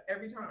brought up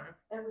every time.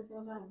 Every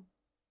single time.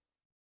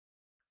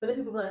 But then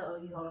people are like,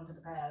 oh, you hold on to the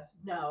past.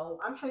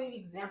 No, I'm showing you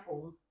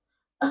examples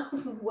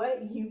of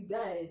what you've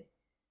done.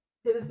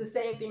 Because it's the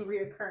same thing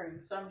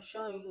reoccurring. So I'm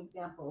showing you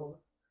examples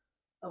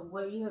of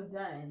what you have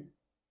done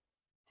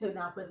to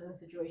not put us in a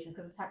situation.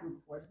 Because it's happened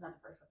before. It's not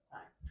the first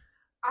time.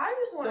 I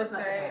just want to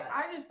say,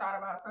 I just thought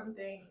about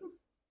something.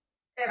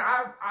 And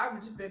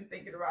I've just been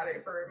thinking about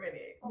it for a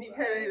minute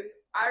because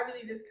I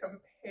really just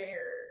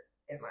compare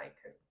and like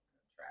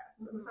contrast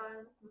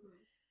sometimes. Mm-hmm.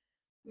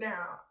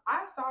 Now,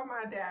 I saw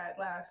my dad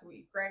last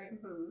week, right?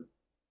 Mm-hmm.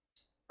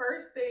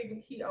 First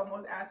thing he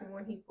almost asked me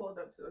when he pulled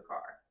up to the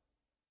car,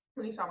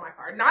 when he saw my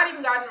car. Not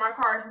even got in my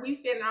car. We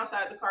standing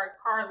outside the car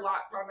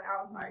locked on the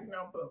outside,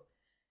 boom.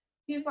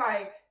 He's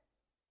like,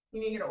 you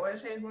need to get an oil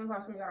change. When was the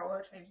last time you got an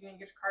oil change? You need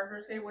to get your car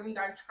rotated. When you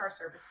got your car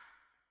serviced?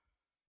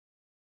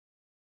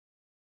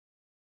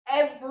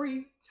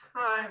 Every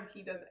time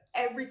he does it.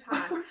 Every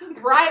time.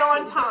 Right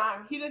on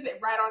time. He does it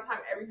right on time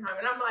every time.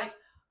 And I'm like,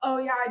 oh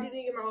yeah, I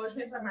didn't get my oil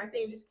change. Like my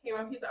thing just came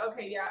up. He's like,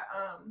 okay, yeah,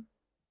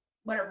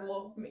 whatever.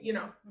 We'll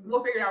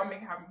figure it out and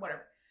make it happen,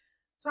 whatever.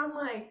 So I'm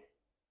like,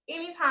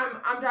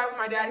 anytime I'm driving with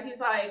my dad,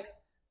 he's like,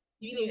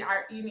 you need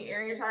air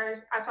in your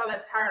tires. I saw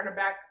that tire on the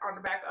back,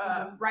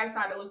 right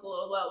side. It looked a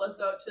little low. Let's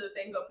go to the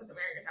thing. Go put some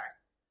air in your tires.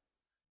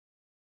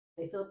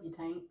 They fill up your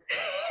tank.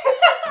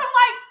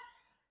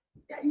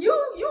 You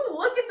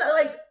look at so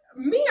like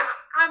me.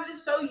 I'm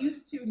just so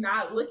used to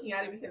not looking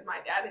at it because my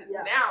dad is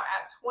now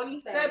at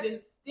 27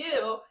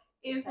 still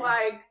is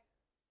like,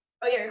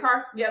 oh yeah, your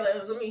car, yeah,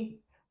 let me.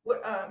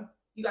 What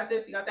you got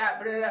this, you got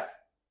that, blah, blah, blah.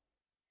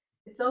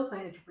 It's so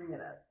funny that you bring it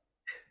up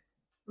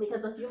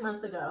because a few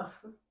months ago,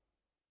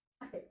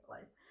 I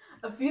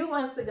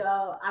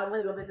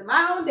went to go visit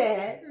my own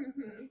dad,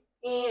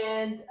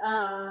 and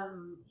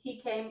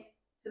he came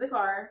to the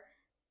car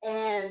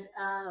and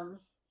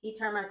he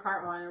turned my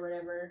car on or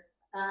whatever,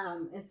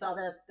 and saw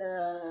that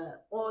the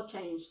oil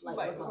change light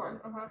was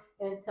on.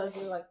 And it tells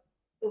you like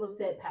it was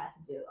said past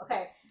due.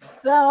 Okay,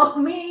 so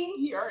me,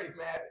 you already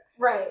mad,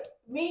 right?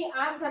 Me,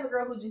 I'm the type of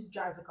girl who just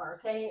drives a car.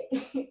 Okay,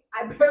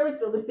 I barely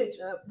fill the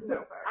bitch up.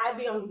 No, I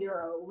be on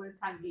zero when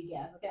it's time to get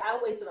gas. Okay, I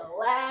wait till the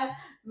last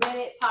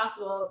minute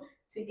possible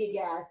to get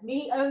gas.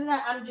 Me, other than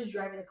that, I'm just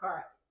driving the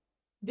car.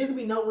 There could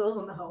be no wheels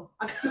on the hoe.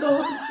 I'm still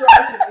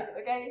driving it.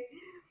 Okay.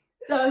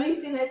 So he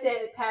seen that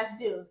said past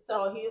due.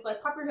 So he was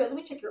like, pop your hood, let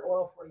me check your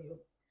oil for you.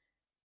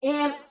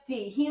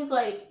 Empty. He was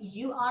like,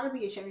 you ought to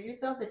be ashamed of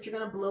yourself that you're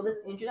gonna blow this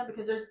engine up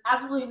because there's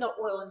absolutely no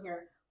oil in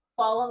here.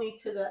 Follow me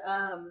to the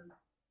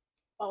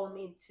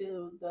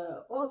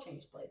oil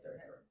change place or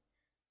whatever.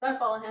 So I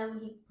follow him.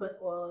 He puts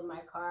oil in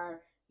my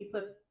car. He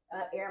puts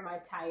air in my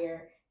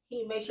tire.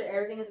 He makes sure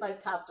everything is like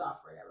topped off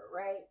or whatever,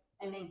 right?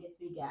 And then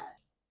gets me gas.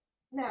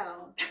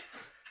 Now,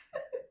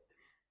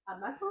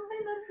 I'm not gonna say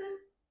nothing.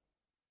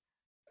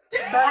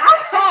 But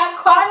I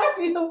had quite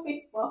a few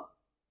people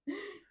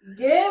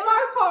get in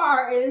my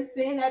car and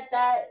seeing that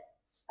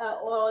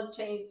oil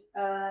change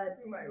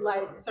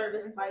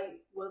service light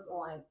was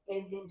on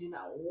and didn't do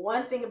not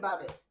one thing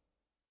about it.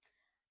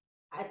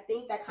 I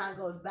think that kind of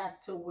goes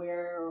back to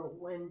where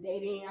when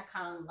dating, I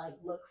kind of like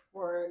look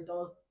for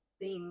those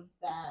things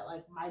that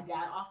like my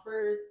dad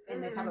offers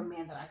and the type of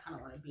man that I kind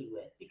of want to be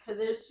with, because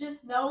there's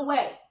just no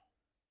way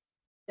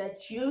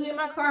that you get in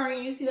my car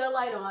and you see that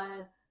light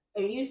on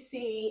and you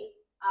see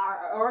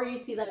or you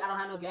see like I don't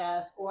have no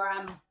gas or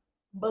I'm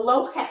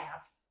below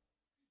half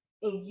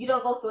and you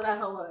don't go fill that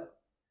hole up.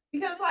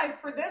 Because, like,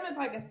 for them, it's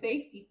like a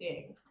safety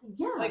thing.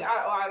 Yeah. Like,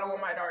 I don't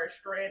want my daughter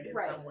stranded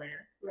right.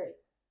 somewhere. Right.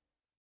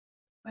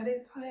 But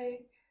it's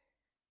like,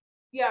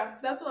 yeah,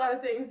 that's a lot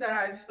of things that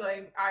I just feel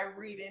like I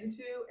read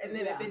into. And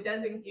then if it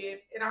doesn't give,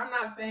 and I'm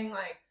not saying,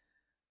 like,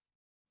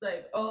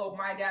 oh,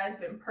 my dad's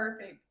been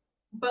perfect.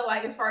 But,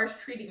 like, as far as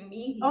treating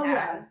me, he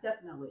has. Yeah,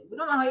 definitely. We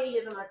don't know how he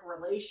is in, like, a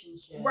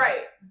relationship.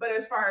 Right. But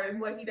as far as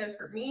what he does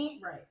for me.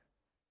 Right.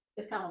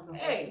 It's kind of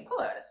hey,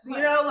 plus. Right.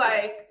 You know,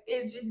 like,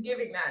 it's just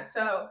giving that.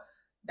 So,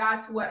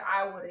 that's what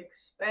I would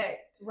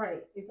expect.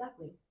 Right.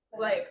 Exactly.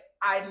 Like,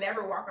 I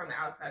never walk on the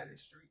outside of the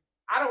street.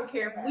 I don't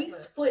care if we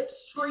split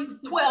streets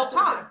 12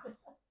 times.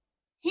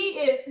 He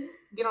is,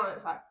 get on the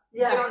inside.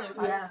 Yeah. Get on the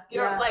inside. Yeah. Get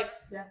on, like,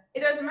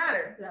 it doesn't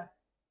matter. Yeah.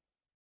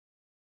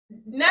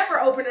 Never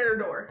open her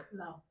door.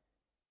 No.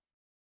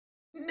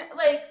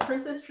 Like,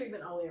 princess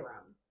treatment all the way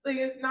around. Like,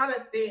 it's not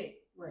a thing.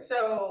 Right.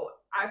 So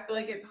I feel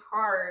like it's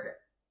hard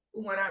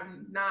when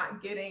I'm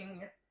not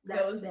getting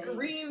those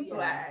green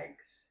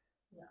flags.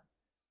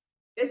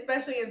 Yeah.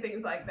 Especially in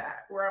things like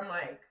that, where I'm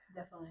like,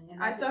 definitely.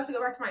 And I still have to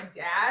go back to my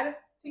dad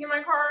to get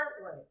my car.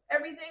 Right.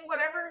 Everything,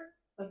 whatever.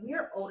 Like,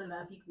 you're old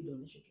enough, you could be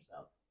doing this shit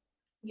yourself.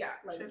 Yeah.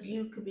 Like,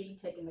 you could be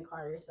taking the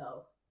car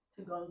yourself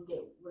to go and get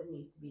what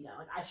needs to be done.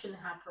 Like, I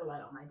shouldn't have to rely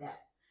on my dad.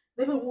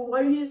 They go, well,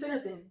 why do you need to say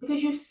nothing?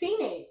 Because you've seen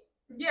it.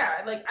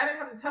 Yeah, like, I didn't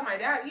have to tell my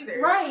dad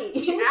either. Right.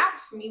 He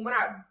asked me when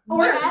I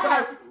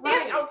was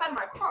standing outside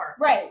my car.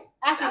 Right.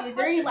 Ask me, is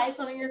there any lights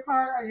on in your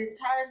car? Are your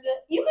tires good?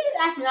 You can just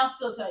ask me and I'll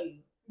still tell you.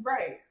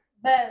 Right.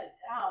 But,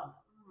 I don't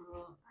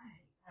know.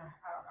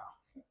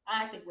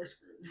 I think we're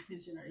screwed.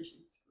 This generation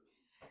is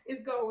screwed.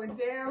 It's going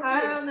down.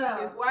 I don't know.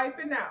 It's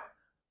wiping out.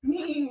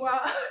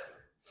 Meanwhile,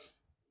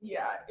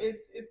 yeah,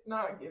 it's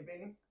not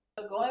giving.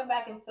 So going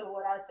back into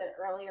what I said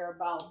earlier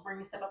about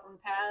bringing stuff up from the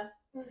past,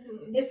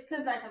 it's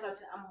because 9 times out of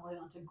 10 I'm holding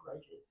on to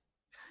grudges.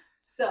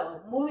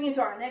 So moving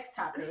into our next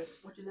topic,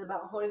 which is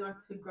about holding on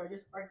to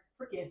grudges or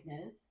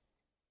forgiveness,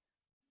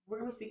 we're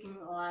going to be speaking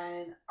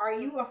on: are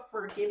you a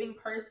forgiving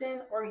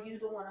person, or are you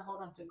the one to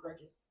hold on to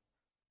grudges?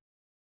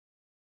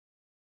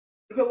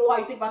 Okay, well, while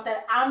you think about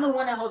that, I'm the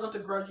one that holds on to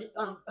grudges.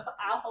 I'll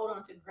hold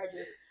on to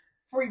grudges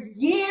for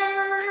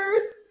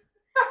years.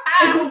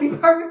 I will be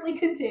perfectly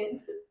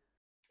content.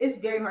 It's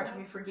very hard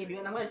to forgive you,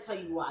 and I'm going to tell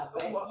you why.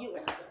 But you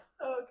answer.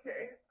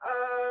 Okay.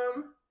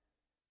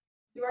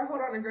 Do I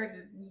hold on to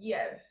grudges?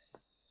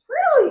 Yes.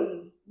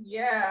 Really?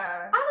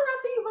 Yeah. I do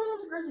not see you holding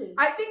on to grudges.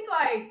 I think,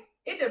 like,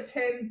 it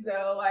depends,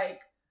 though. Like,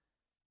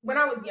 when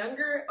I was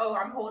younger,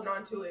 I'm holding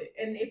on to it.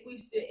 And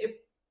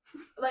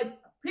like,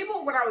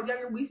 people when I was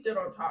younger, we still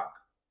don't talk.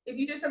 If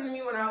you did something to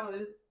me when I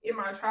was in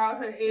my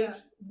childhood age,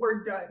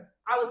 we're done.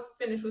 I was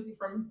finished with you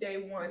from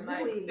day one.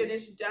 Really? Like,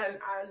 finished, done.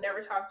 I'll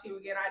never talk to you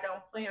again. I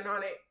don't plan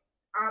on it.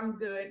 I'm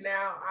good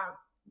now. I'm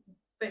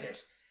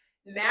finished.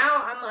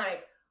 Now I'm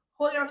like,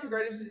 holding on to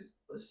grudges is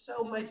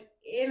so much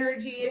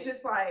energy. It's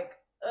just like,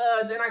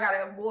 then I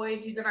gotta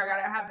avoid you. Then I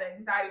gotta have the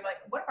anxiety. Like,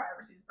 what if I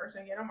ever see this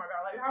person again? Oh my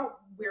God, like, how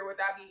weird would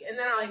that be? And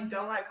then I, like,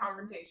 don't like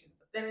confrontation.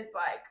 But then it's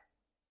like,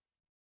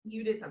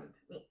 you did something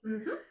to me.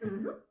 Mm-hmm,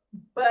 mm-hmm.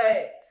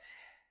 But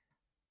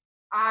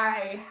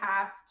I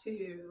have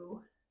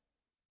to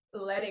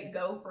let it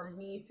go for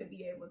me to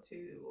be able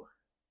to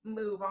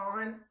move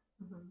on.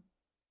 Mm-hmm.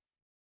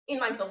 In,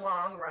 like, the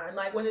long run.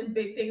 Like, when it's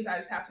big things, I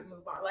just have to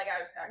move on. Like,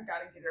 I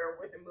gotta get it over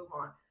with and move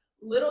on.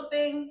 Little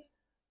things,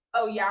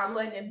 I'm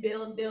letting it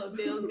build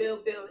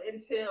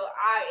until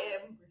I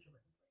am,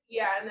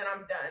 and then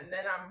I'm done.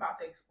 Then I'm about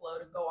to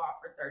explode and go off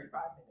for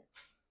 35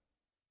 minutes.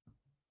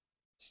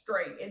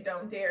 Straight, and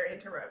don't dare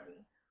interrupt me.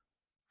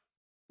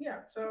 Yeah,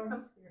 so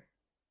I'm scared.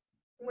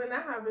 When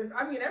that happens,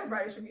 I mean,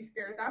 everybody should be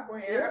scared at that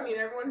point. Yeah. I mean,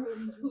 everyone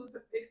who's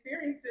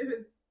experienced it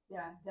is,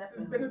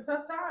 definitely. It's been a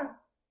tough time.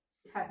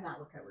 Have not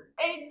recovered.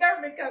 Ain't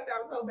never been cut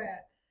down so bad.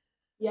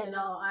 Yeah,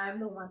 no, I'm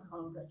the one to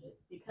hold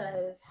grudges,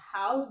 because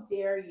how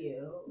dare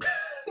you?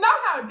 Not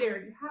how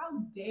dare you. How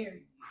dare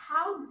you?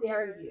 How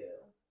dare you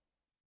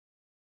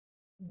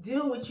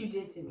do what you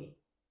did to me?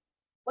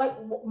 Like,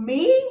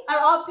 me, out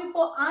of all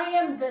people, I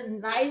am the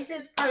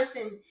nicest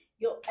person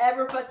you'll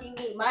ever fucking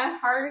meet. My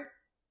heart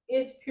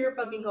is pure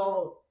fucking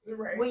gold.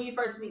 Right. When you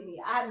first meet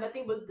me, I have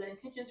nothing but good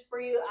intentions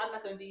for you. I'm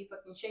not gonna do you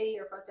fucking shady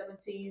or fucked up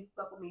until you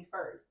fuck with me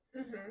first.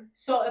 Mm-hmm.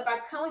 So if I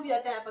come with you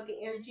at that fucking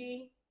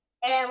energy,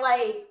 and,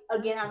 like,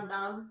 again, I'm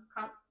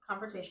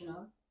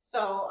non-confrontational,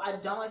 so I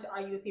don't like to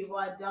argue with people.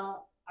 I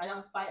don't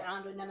fight. I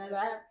don't do none of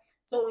that.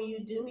 So when you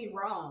do me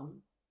wrong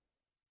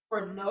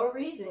for no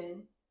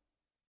reason,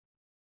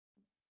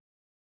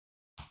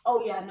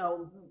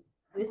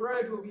 this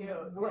grudge will be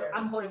held.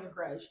 I'm holding a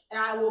grudge, and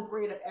I will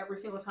bring it up every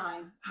single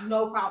time.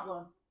 No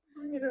problem.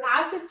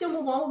 I can still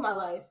move on with my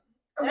life.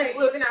 Okay,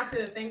 even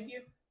after the thank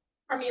you,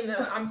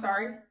 I'm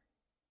sorry.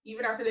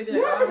 Even after they be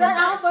like, because I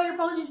don't feel your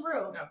apologies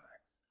real. No.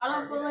 I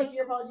don't feel like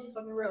your apology is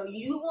fucking real.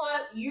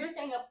 You're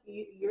saying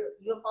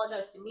you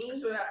apologize to me,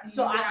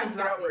 so I can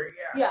get over it.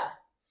 Yeah.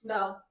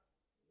 No.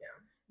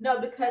 No,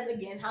 because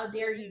again, how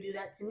dare you do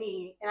that to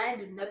me? And I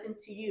didn't do nothing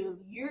to you.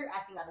 You're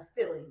acting out of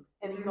feelings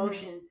and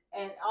emotions,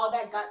 and all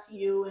that got to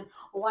you. And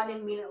I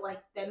didn't mean it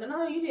like that.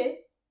 No, you did.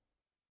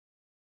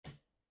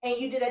 And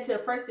you did that to a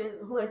person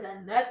who has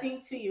done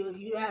nothing to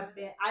you.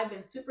 I've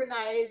been super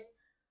nice,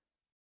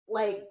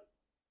 like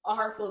a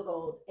heart full of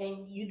gold,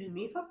 and you do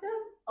me fucked up?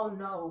 Oh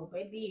no,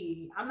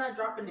 baby, I'm not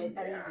dropping it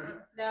that easy.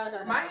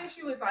 No. My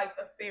issue is like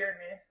the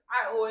fairness.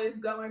 I always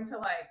go into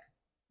like,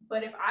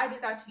 but if I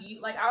did that to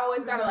you, like I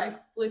always gotta like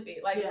flip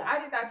it. Like if I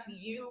did that to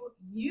you,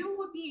 you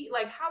would be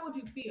like, how would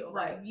you feel?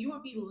 Right. Like you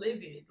would be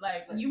livid.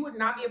 Like you would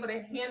not be able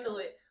to handle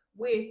it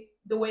with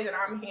the way that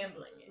I'm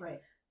handling it.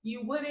 Right.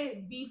 You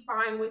wouldn't be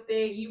fine with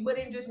it. You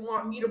wouldn't just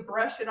want me to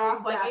brush it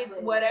off like it's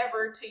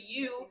whatever to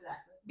you,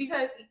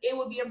 because it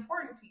would be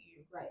important to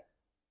you. Right.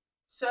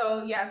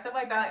 So yeah, stuff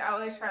like that. Like, I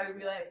always try to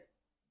be like,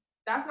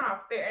 that's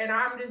not fair, and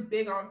I'm just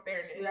big on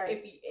fairness.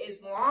 Right.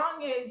 As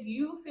long as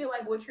you feel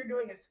like what you're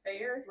doing is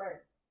fair, right,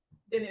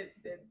 then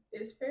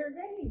it's fair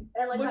game.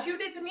 And like what you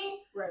did to me,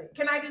 right?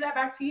 Can I do that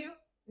back to you?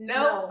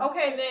 No.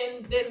 Okay,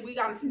 then we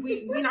not doing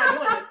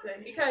this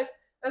then, because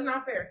that's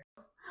not fair.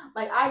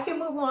 Like I can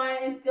move on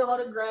and still hold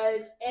a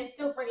grudge and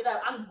still bring it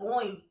up. I'm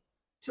going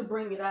to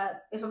bring it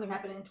up if something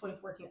happened in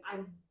 2014.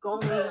 I'm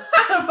going to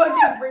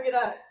fucking bring it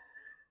up.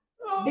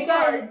 Oh,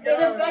 because it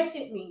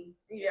affected me.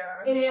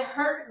 Yeah. And it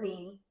hurt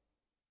me.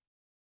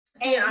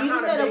 See, and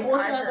you said a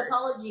bullshit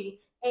apology,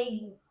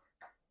 and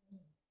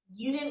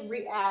you didn't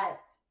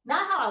react.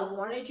 Not how I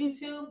wanted you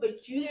to,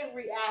 but you didn't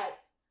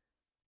react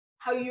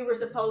how you were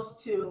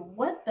supposed to.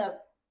 What the?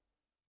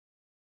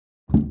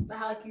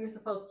 How like you were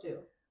supposed to.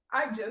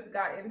 I just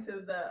got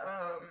into the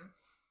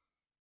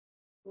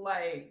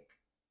like,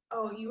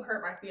 oh, you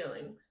hurt my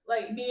feelings.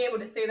 Like being able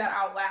to say that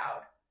out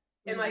loud.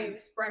 And like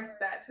express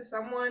that to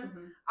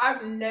someone.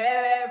 I've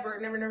never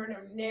even.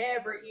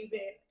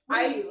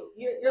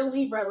 You're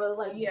Libra, but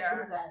like,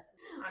 what is that?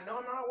 I know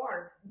I'm not a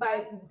water.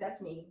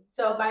 That's me.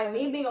 So by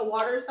me being a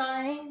water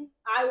sign,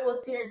 I will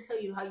sit here and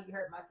tell you how you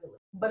hurt my feelings.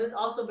 But it's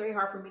also very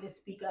hard for me to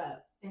speak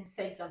up and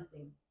say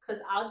something,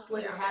 because I'll just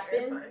let it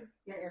happen.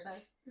 You're an air sign.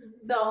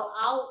 So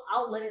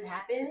I'll let it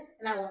happen,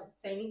 and I won't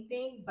say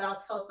anything, but I'll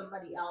tell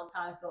somebody else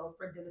how I feel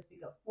for them to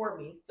speak up for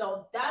me.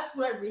 So that's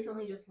what I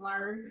recently just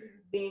learned,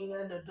 being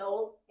an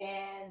adult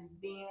and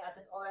being at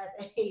this old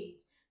ass age,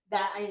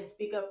 that I need to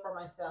speak up for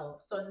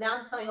myself. So now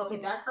I'm telling you, okay,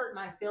 that hurt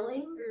my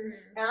feelings,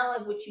 and I don't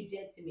like what you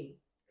did to me.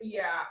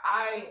 Yeah,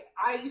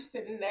 I used to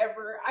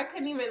I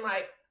couldn't even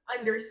like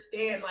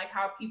understand like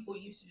how people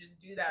used to just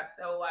do that.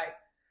 So like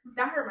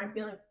that hurt my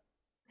feelings.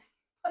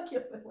 Fuck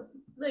your feelings.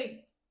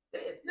 Like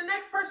the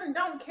next person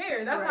don't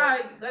care. That's how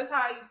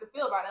I used to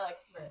feel about it.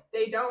 Like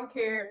they don't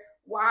care.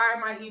 Why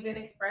am I even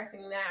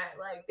expressing that?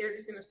 Like they're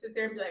just gonna sit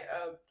there and be like,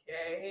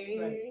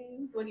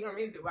 okay, what do you want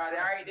me to do about it?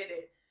 I already did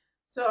it.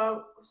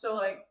 So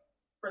like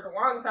for the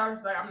longest time, I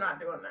was like, I'm not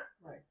doing that.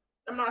 Right.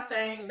 I'm not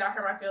saying that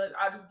hurt my feelings.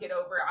 I'll just get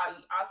over it.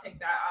 I'll take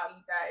that. I'll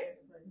eat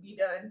that and be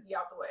done. Be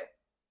out the way.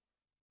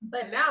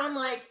 But now I'm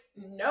like,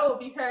 no,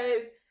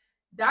 because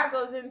that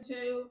goes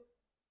into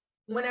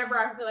whenever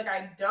I feel like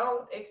I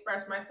don't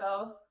express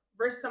myself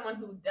versus someone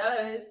who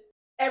does,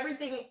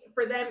 everything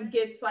for them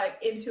gets like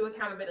into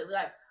accountability.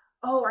 Like,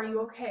 oh, are you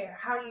okay?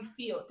 How do you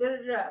feel?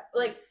 Da-da-da.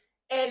 Like,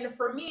 and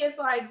for me, it's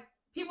like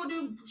people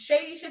do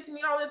shady shit to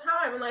me all the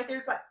time, and like they're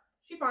just like,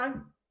 she's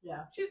fine.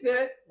 Yeah, she's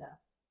good. Yeah,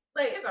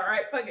 like it's all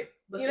right. Fuck it.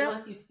 But so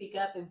once you speak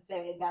up and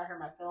say that hurt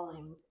my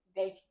feelings,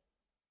 they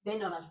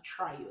know not to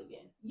try you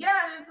again. Yeah,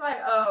 and it's like,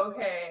 oh,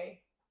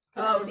 okay.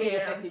 Oh,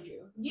 it affected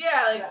you.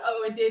 Yeah, like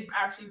oh, it did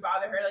actually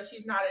bother her. Like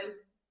she's not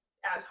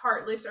as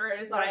heartless or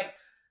as like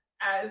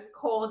as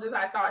cold as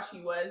I thought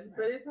she was.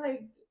 But it's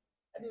like,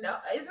 no,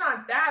 it's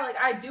not that. Like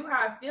I do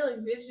have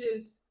feelings. It's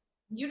just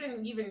you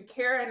didn't even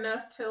care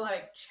enough to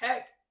like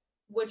check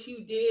what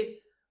you did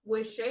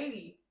with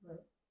Shady. Right.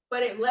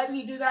 But it let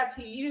me do that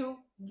to you.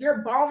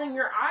 You're bawling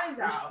your eyes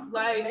out.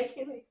 Like make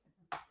sense.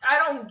 I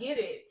don't get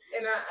it.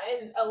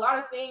 And a lot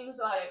of things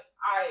like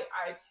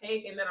I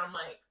take and then I'm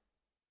like,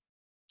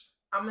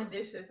 I'm gonna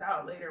dish this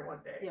out later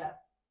one day. Yeah.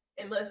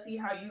 And let's see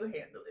how you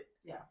handle it.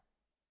 Yeah.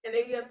 And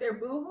they get up there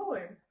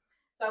boo-hooing.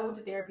 So I went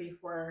to therapy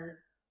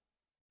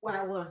when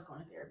I was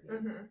going to therapy.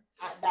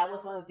 That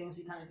was one of the things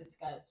we kind of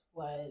discussed,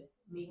 was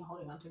me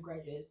holding on to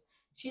grudges.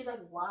 She's like,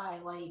 why?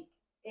 Like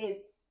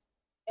it's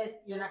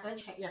you're not gonna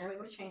change. You're not gonna be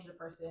able to change the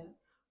person,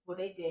 what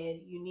they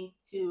did. You need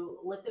to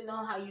let them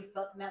know how you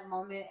felt in that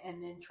moment,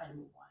 and then try to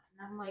move on.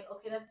 And I'm like,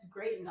 okay, that's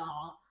great and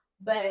all,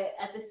 but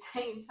at the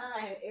same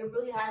time, it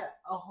really had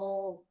a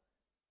whole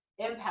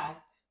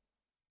impact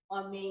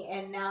on me,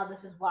 and now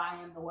this is why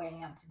I am the way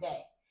I am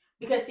today.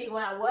 Because see,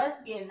 when I was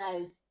being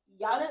nice,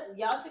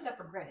 y'all took that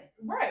for granted.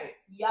 Right.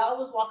 Y'all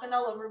was walking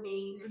all over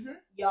me.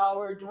 Y'all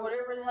were doing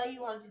whatever the hell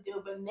you wanted to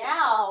do. But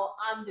now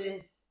I'm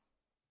this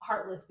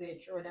heartless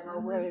bitch or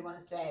whatever you want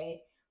to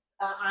say.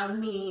 I'm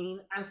mean.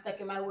 I'm stuck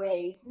in my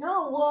ways.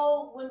 No,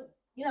 well, when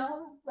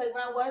like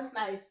when I was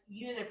nice,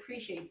 you didn't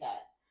appreciate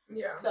that.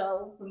 Yeah.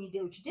 So when you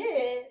did what you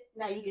did,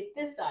 now you get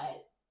this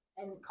side,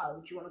 and call it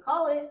what you want to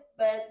call it.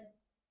 But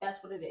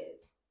that's what it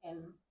is. and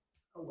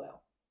oh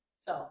well.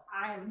 So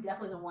I am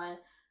definitely the one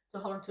to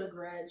hold on to a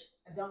grudge.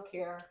 I don't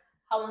care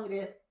how long it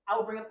is. I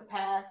will bring up the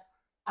past.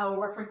 I will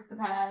reference the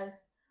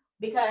past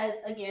because,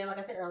 again, like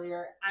I said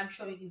earlier, I'm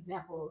showing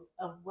examples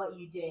of what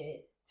you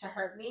did to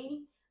hurt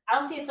me. I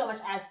don't see it so much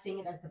as seeing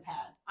it as the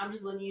past. I'm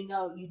just letting you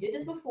know you did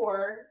this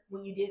before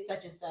when you did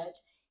such and such.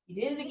 You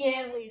did it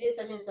again when you did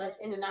such and such,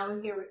 and then now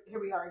here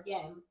we are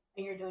again,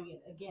 and you're doing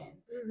it again.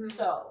 Mm-hmm.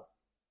 So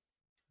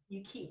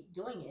you keep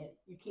doing it.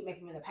 You keep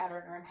making it a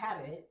pattern or a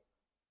habit.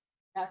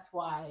 That's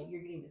why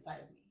you're getting this side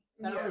of me.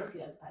 So I don't really see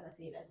it as a pattern. I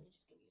see it as me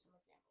just giving you some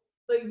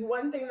examples. Like,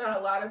 one thing that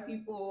a lot of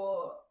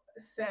people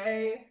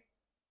say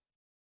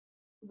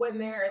when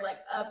they're like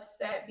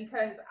upset,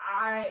 because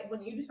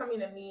when you do something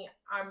to me,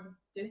 I'm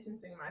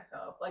distancing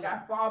myself. Like, I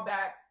fall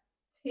back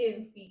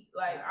 10 feet.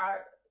 Like,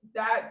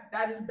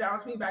 that just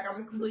bounced me back. I'm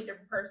a completely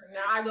different person.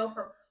 Now I go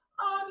from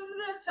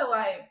to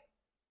like,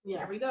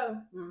 here we go.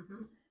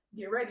 Mm-hmm.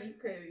 Get ready,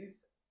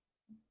 because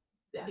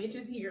the bitch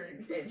is here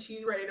and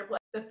she's ready to play.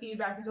 The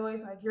feedback is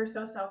always like, you're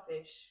so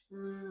selfish.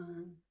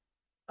 Mm.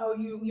 Oh,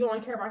 you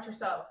only care about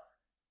yourself.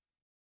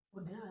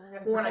 Well,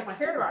 when I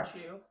cared about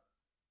you,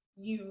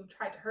 you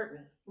tried to hurt me.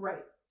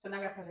 Right. So now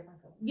I gotta protect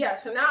myself. Yeah,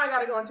 so now I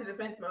gotta go into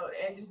defense mode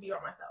and just be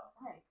by myself.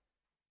 Right.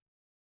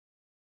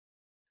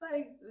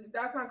 Like,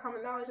 that's not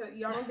common knowledge.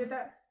 Y'all don't get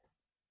that?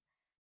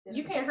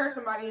 You can't hurt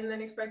somebody and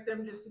then expect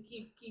them just to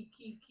keep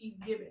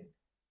giving.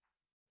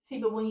 See,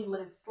 but when you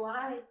let it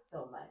slide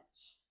so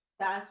much,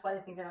 that's why they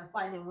think they're not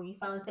sliding. And when you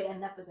finally say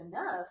enough is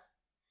enough,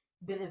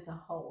 then it's a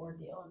whole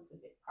ordeal and it's a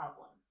big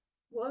problem.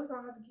 Well, it's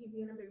gonna have to keep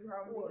being a big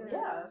problem. Well,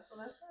 yeah, that's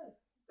what I said.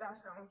 That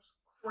sounds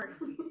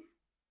crazy.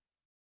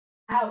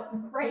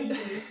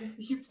 Outrageous.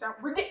 You sound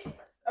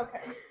ridiculous.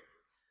 Okay.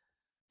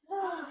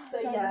 So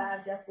yeah,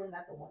 I'm definitely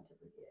not the one to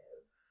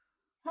forgive.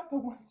 Not the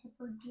one to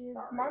forgive.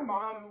 Sorry. My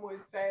mom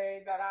would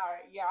say that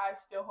I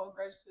still hold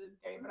grudges to this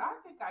day, but I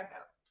think I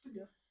don't.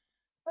 Yeah.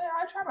 But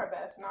I try my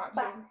best not to.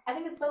 But I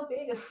think it's so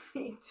big of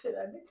me to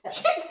admit that.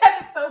 She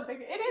said it's so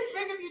big. It is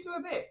big of you to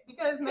admit,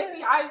 because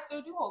maybe I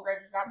still do hold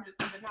grudges. I'm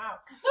just in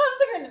denial. No, I'm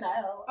figuring it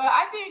out. But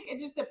I think it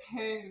just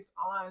depends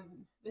on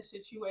the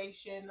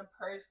situation, the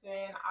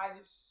person. I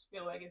just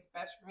feel like it's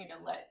best for me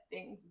to let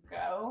things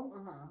go.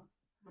 Mm-hmm.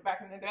 But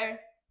back in the day,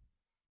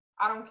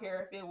 I don't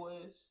care if it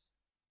was.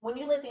 When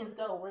you let things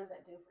go, what does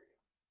that do for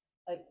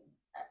you? Like,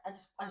 I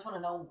just want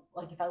to know,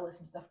 like, if I let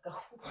some stuff go,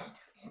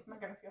 am I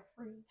gonna feel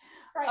free?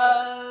 Right.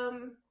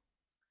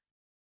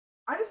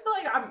 I just feel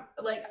like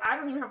I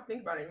don't even have to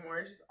think about it anymore.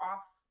 It's just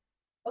off.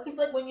 Okay,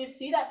 so like when you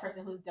see that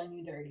person who's done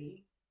you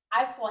dirty,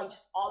 I feel like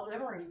just all the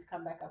memories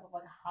come back up of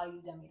like how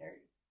you done me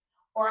dirty,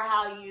 or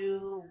how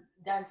you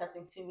done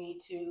something to me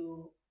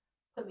to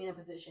put me in a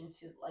position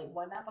to like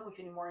one, not fuck with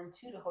you anymore, and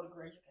two, to hold a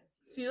grudge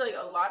against you. See, like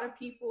a lot of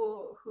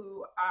people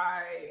who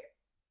I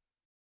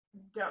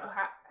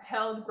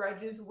held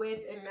grudges with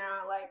and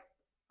now like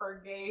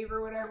forgave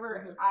or whatever,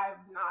 mm-hmm. I've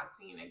not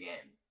seen again.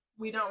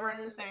 We don't run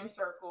in the same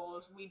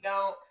circles. We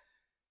don't.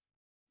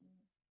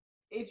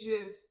 It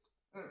just.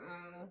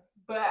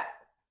 But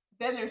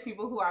then there's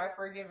people who I've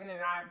forgiven and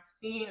I've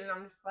seen, and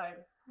I'm just like,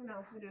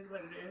 it is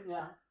what it is.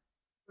 Yeah.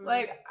 Mm-hmm.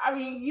 Like, I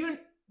mean,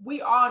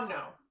 we all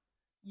know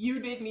you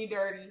did me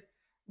dirty.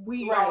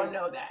 We all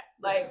know that.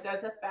 Like,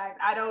 that's a fact.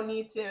 I don't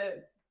need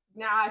to.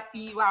 Now I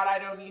see you out. I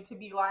don't need to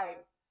be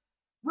like,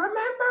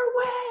 remember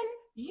when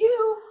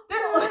you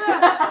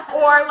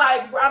or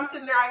like I'm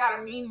sitting there, I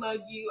gotta mean mug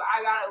you,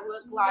 I gotta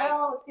look like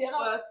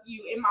fuck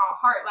you in my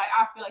heart. Like,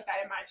 I feel like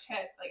that in my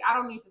chest. Like, I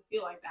don't need to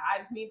feel like that. I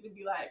just need to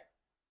be like,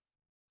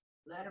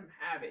 let them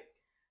have it.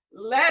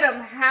 Let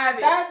them have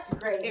it. That's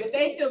great. If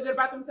they feel good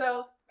about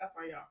themselves, that's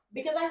on y'all.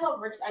 Because I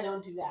hope, Rich, I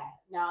don't do that.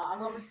 No, I'm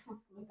gonna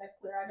make that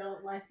clear. I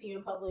don't, when I see you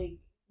in public,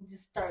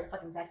 just start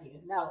fucking attacking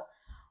you. No.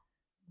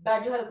 But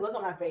I do have this look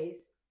on my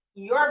face.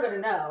 You're gonna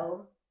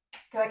know.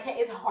 Because I can't.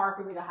 It's hard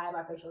for me to hide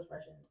my facial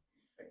expressions,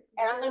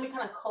 and I'm gonna be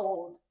kind of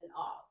cold and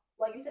off.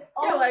 Like you said,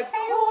 yeah, like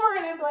cold,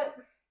 and I'm like,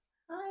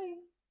 hi.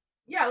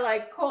 Yeah,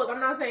 like cold. I'm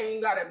not saying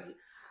you gotta be.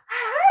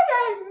 Hi,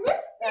 I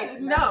missed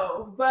it.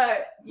 No,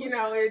 but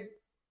it's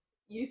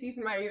you see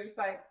somebody, you're just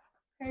like,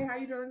 hey, how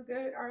you doing?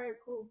 Good. All right,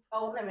 cool.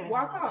 Oh, wait a minute.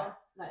 Walk off.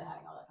 Not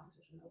having all that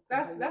conversation.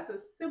 No. That's a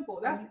simple.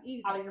 That's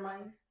easy. Out of your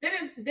mind.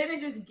 Then it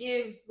just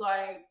gives,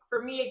 like,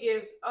 for me it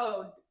gives,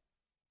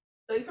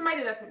 like somebody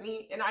did that to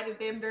me and I did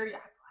them dirty.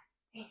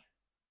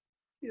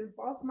 He just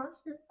bossed my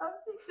shit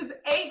up. He just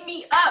ate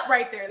me up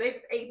right there. They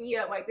just ate me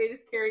up. Like, they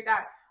just carried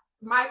that.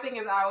 My thing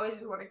is, I always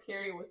just want to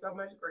carry it with so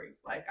much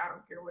grace. Like, I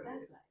don't care what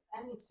it is. Nice.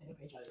 I need to take a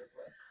page out of your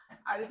book.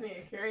 I just need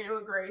to carry it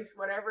with grace.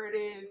 Whatever it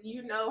is,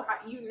 you know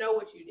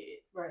what you did.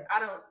 Right. I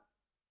don't.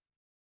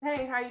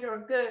 Hey, how you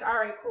doing? Good. All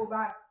right, cool.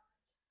 Bye.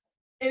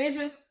 And it's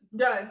just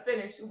done,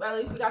 finished. At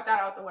least we got that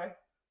out the way.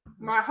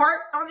 My heart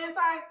on the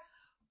inside,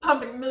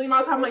 pumping a million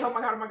miles. I'm like, oh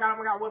my god.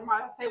 What am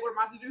I to say? What am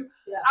I to do?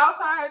 Yeah.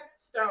 Outside,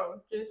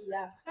 stone. Just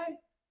hey,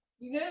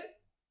 you good?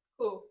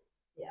 Cool.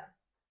 Yeah.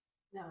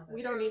 No.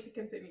 We don't need to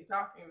continue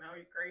talking. Now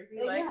you're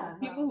crazy. Like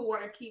people who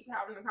want to keep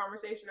having the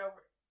conversation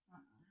over.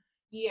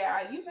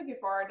 Yeah, you took it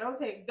far. Don't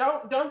think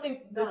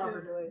this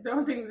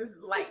is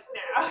light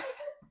now.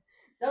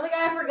 Don't think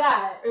I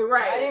forgot.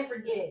 Right. I didn't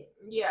forget.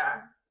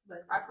 Yeah.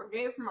 But I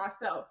forgave for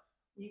myself.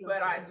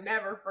 But I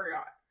never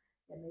forgot.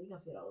 Yeah, no, you're gonna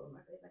see it all over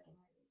my face. I can't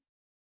hide it.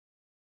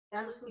 And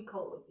I'm just gonna be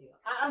cold with you.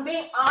 I'm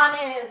being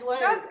honest.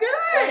 That's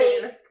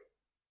good. Like,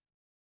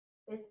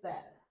 it's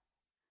bad.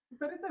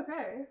 But it's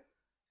okay.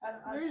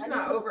 You're just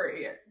not over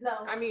it yet. No.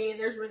 I mean,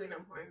 there's really no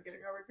point in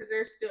getting over it because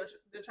there's still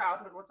the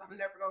childhood ones I'm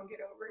never going to get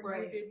over.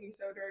 Right. You did me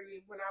so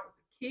dirty when I was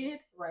a kid.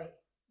 Right.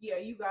 Yeah,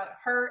 you got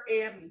her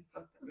and me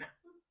fucked up now.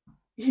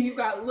 You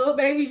got little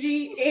baby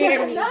G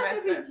and me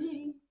messed up.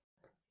 G.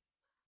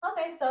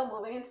 Okay, so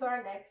moving into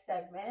our next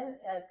segment,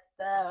 it's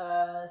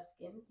the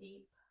Skin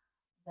Deep,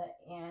 the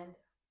and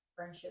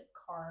friendship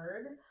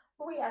card,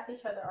 where we ask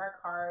each other our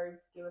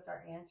cards, give us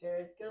our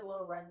answers, get a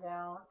little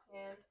rundown,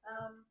 and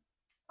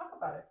talk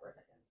about it for a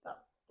second. So,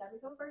 Gabby,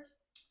 go first.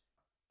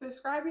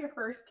 Describe your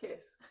first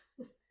kiss.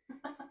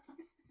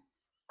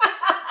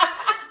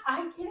 I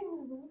can't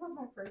even remember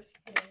my first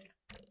kiss.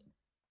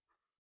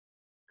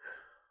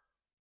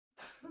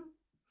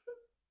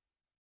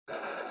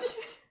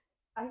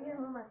 I can't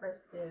remember my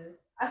first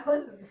kiss. I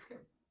wasn't.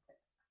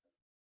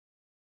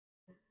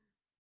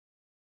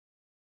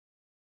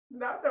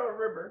 I don't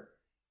remember.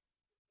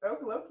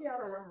 Low-key, I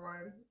don't remember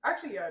mine.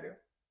 Actually, yeah, I do.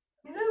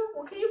 You do?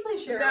 Well, can you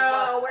please share?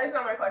 No, where's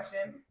not my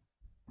question?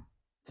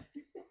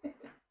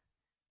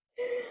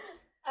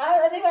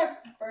 I think my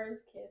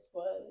first kiss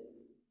was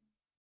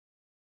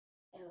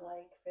in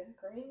like 5th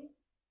grade.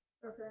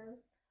 Okay.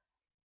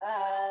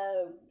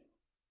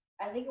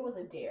 I think it was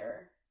a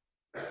dare.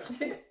 I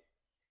think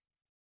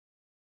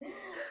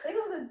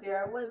it was a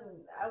dare. I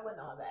wasn't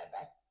on that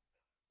back.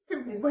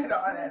 Went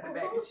on that in the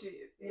back and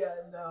shit. Yeah,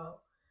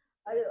 no.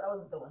 I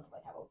wasn't the one to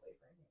like have a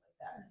boyfriend like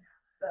that.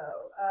 So,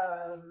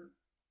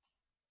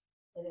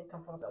 it didn't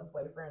come from a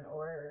boyfriend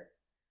or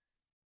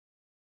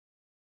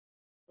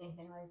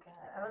anything like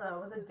that. I don't know.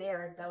 It was a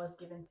dare that was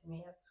given to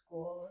me at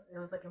school. It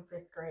was like in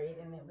 5th grade,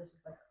 and it was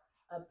just like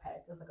a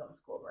pet. It was like on the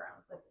school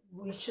grounds. Like,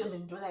 we shouldn't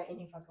have been doing that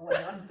any fucking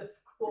way on the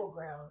school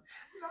ground.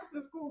 Not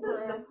the school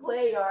ground. The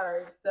play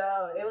yard.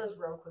 So it was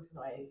real quick, so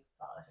nobody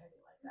saw us or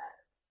anything like that.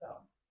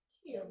 So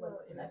it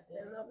was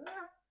innocent.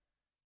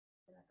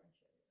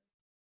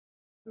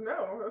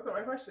 No, that's not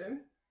my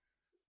question.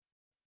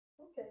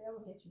 Okay, I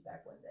will get you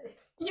back one day.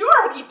 You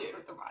already did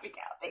with the body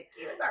count. Thank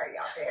you. It's already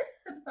out there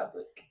for the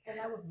public. And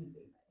that was me,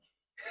 baby.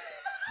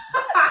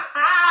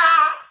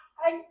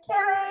 I'm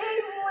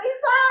kidding,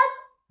 Lisa.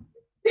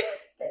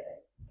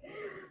 Kidding.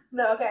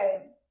 No,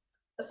 okay.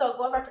 So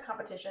going back to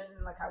competition,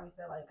 like how we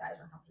said, like guys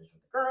are in competition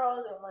with the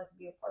girls and wanted to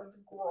be a part of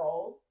the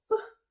girls.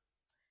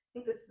 I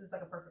think this is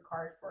like a perfect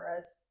card for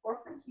us, or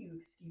for you,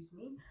 excuse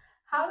me.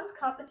 How does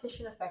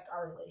competition affect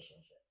our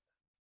relationship?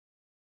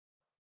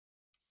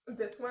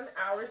 This one,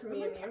 ours,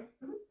 me and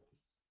you.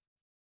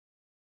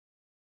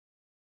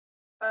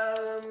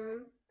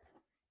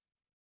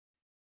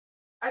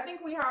 I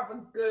think we have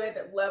a good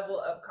level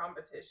of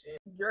competition.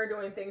 You're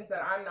doing things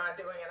that I'm not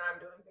doing, and I'm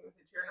doing things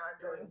that you're not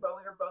doing, but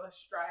we're both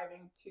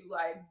striving to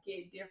like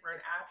get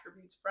different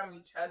attributes from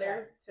each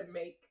other to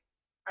make,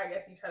 I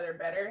guess, each other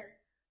better.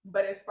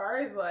 But as far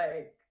as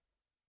like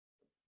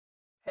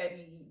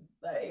petty,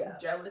 like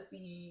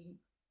jealousy,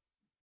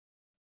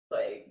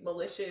 like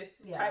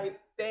malicious type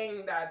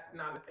thing, that's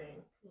not a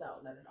thing. No,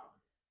 not at all.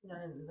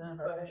 None of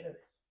our friendships.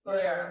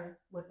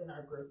 Within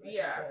our group.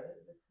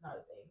 It's not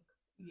a thing.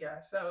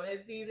 Yeah, so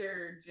it's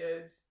either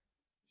just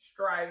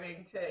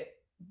striving to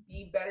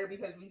be better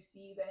because we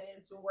see that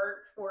it's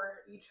worked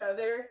for each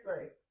other.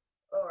 Right.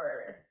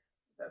 Or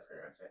that's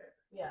pretty much it.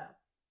 Yeah.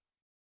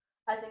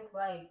 I think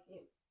like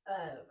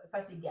if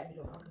I see Gabby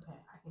doing it, okay,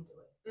 I can do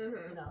it.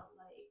 Mm-hmm. You know,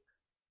 like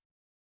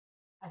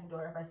I can do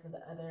it. If I see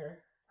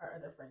our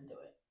other friend do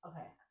it,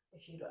 okay,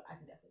 if she do it, I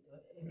can definitely do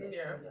it. If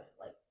she do it,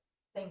 like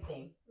same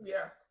thing.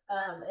 Yeah.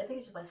 I think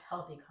it's just like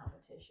healthy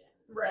competition,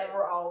 right? And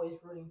we're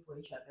always rooting for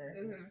each other.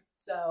 Mm-hmm.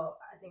 So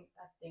I think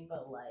that's the thing.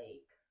 But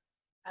like,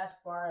 as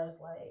far as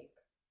like,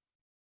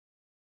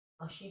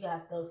 oh, she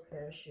got those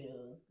pair of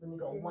shoes. Let me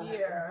go one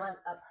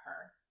up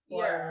her.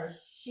 Or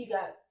she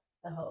got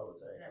the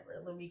hose or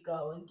whatever. Let me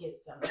go and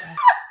get some.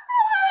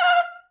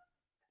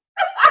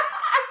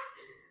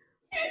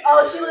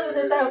 Oh, she lives in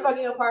this type of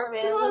fucking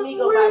apartment. Let me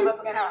go buy my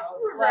fucking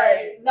house.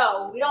 Right? Like,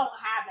 no, we don't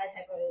have that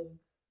type of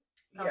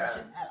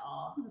competition at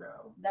all.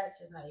 No, that's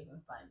just not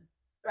even fun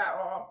at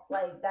all.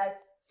 Like that's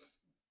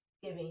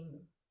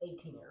giving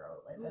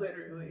 18-year-old. Like that's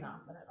literally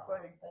not fun at all.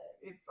 Like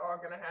it's all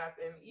gonna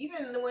happen,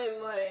 even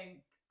when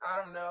like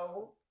I don't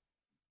know,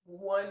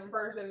 one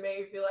person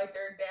may feel like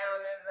they're down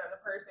and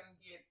another person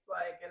gets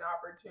like an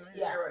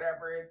opportunity or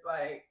whatever. It's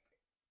like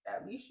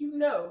at least you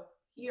know.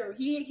 He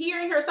in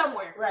here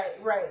somewhere.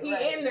 Right. He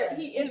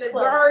in the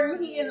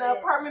garden. He in the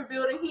apartment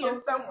building. He in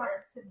somewhere.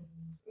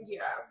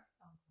 Yeah.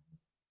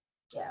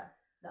 Yeah.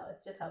 No,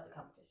 it's just healthy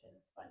competition.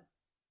 It's fun.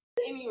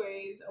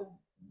 Anyways,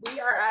 we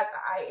are at the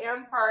I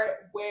am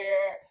part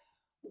where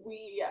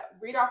we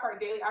read off our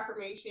daily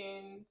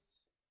affirmations.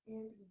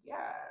 And you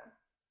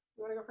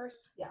want to go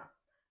first? Yeah.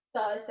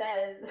 So it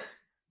says,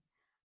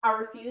 I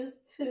refuse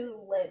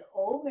to let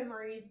old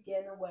memories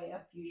get in the way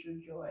of future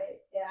joy.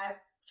 And I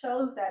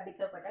chose that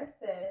because, like I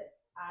said,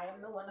 I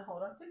am the one to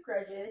hold on to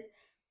grudges.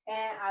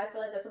 And I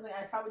feel like that's something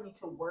I probably need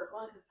to work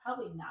on because it's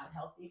probably not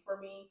healthy for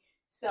me.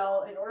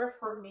 So, in order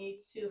for me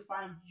to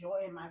find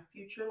joy in my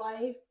future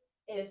life,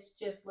 it's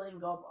just letting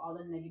go of all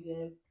the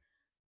negative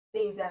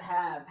things that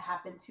have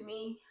happened to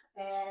me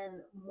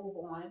and move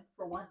on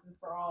for once and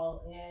for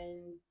all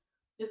and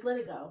just let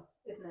it go.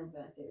 It's never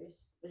that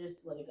serious, but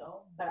just let it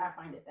go. But I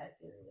find it that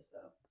serious, so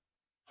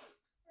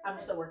I'm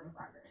just a work in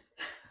progress.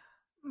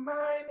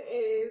 Mine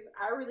is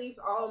I release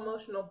all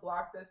emotional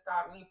blocks that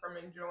stop me from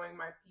enjoying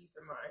my peace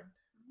of mind.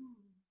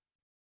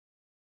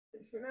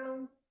 You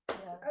know,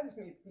 yeah. I just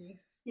need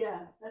peace.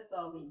 Yeah, that's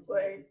all we need.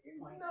 Like,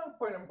 no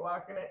point in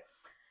blocking it.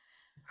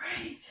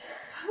 Right.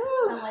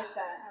 I like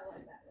that. I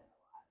like that a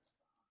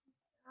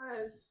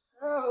lot.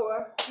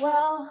 So,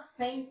 well,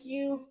 thank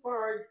you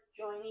for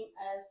joining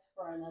us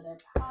for another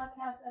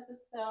podcast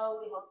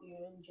episode. We hope you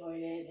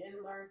enjoyed it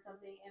and learned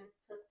something and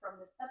took from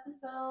this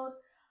episode.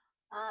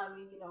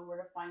 You know where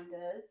to find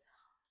us.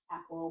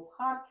 Apple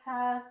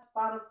Podcasts,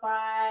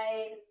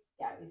 Spotify, this is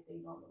Gabby's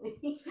thing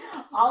normally.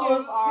 All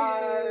YouTube, of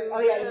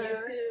our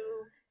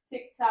YouTube,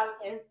 TikTok,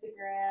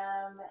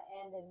 Instagram,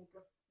 and then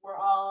we're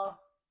all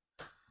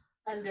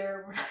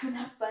under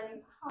That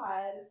Funny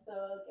Pod. So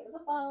give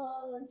us a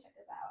follow and check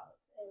us out.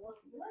 And we'll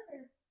see you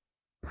later.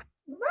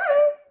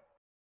 Bye.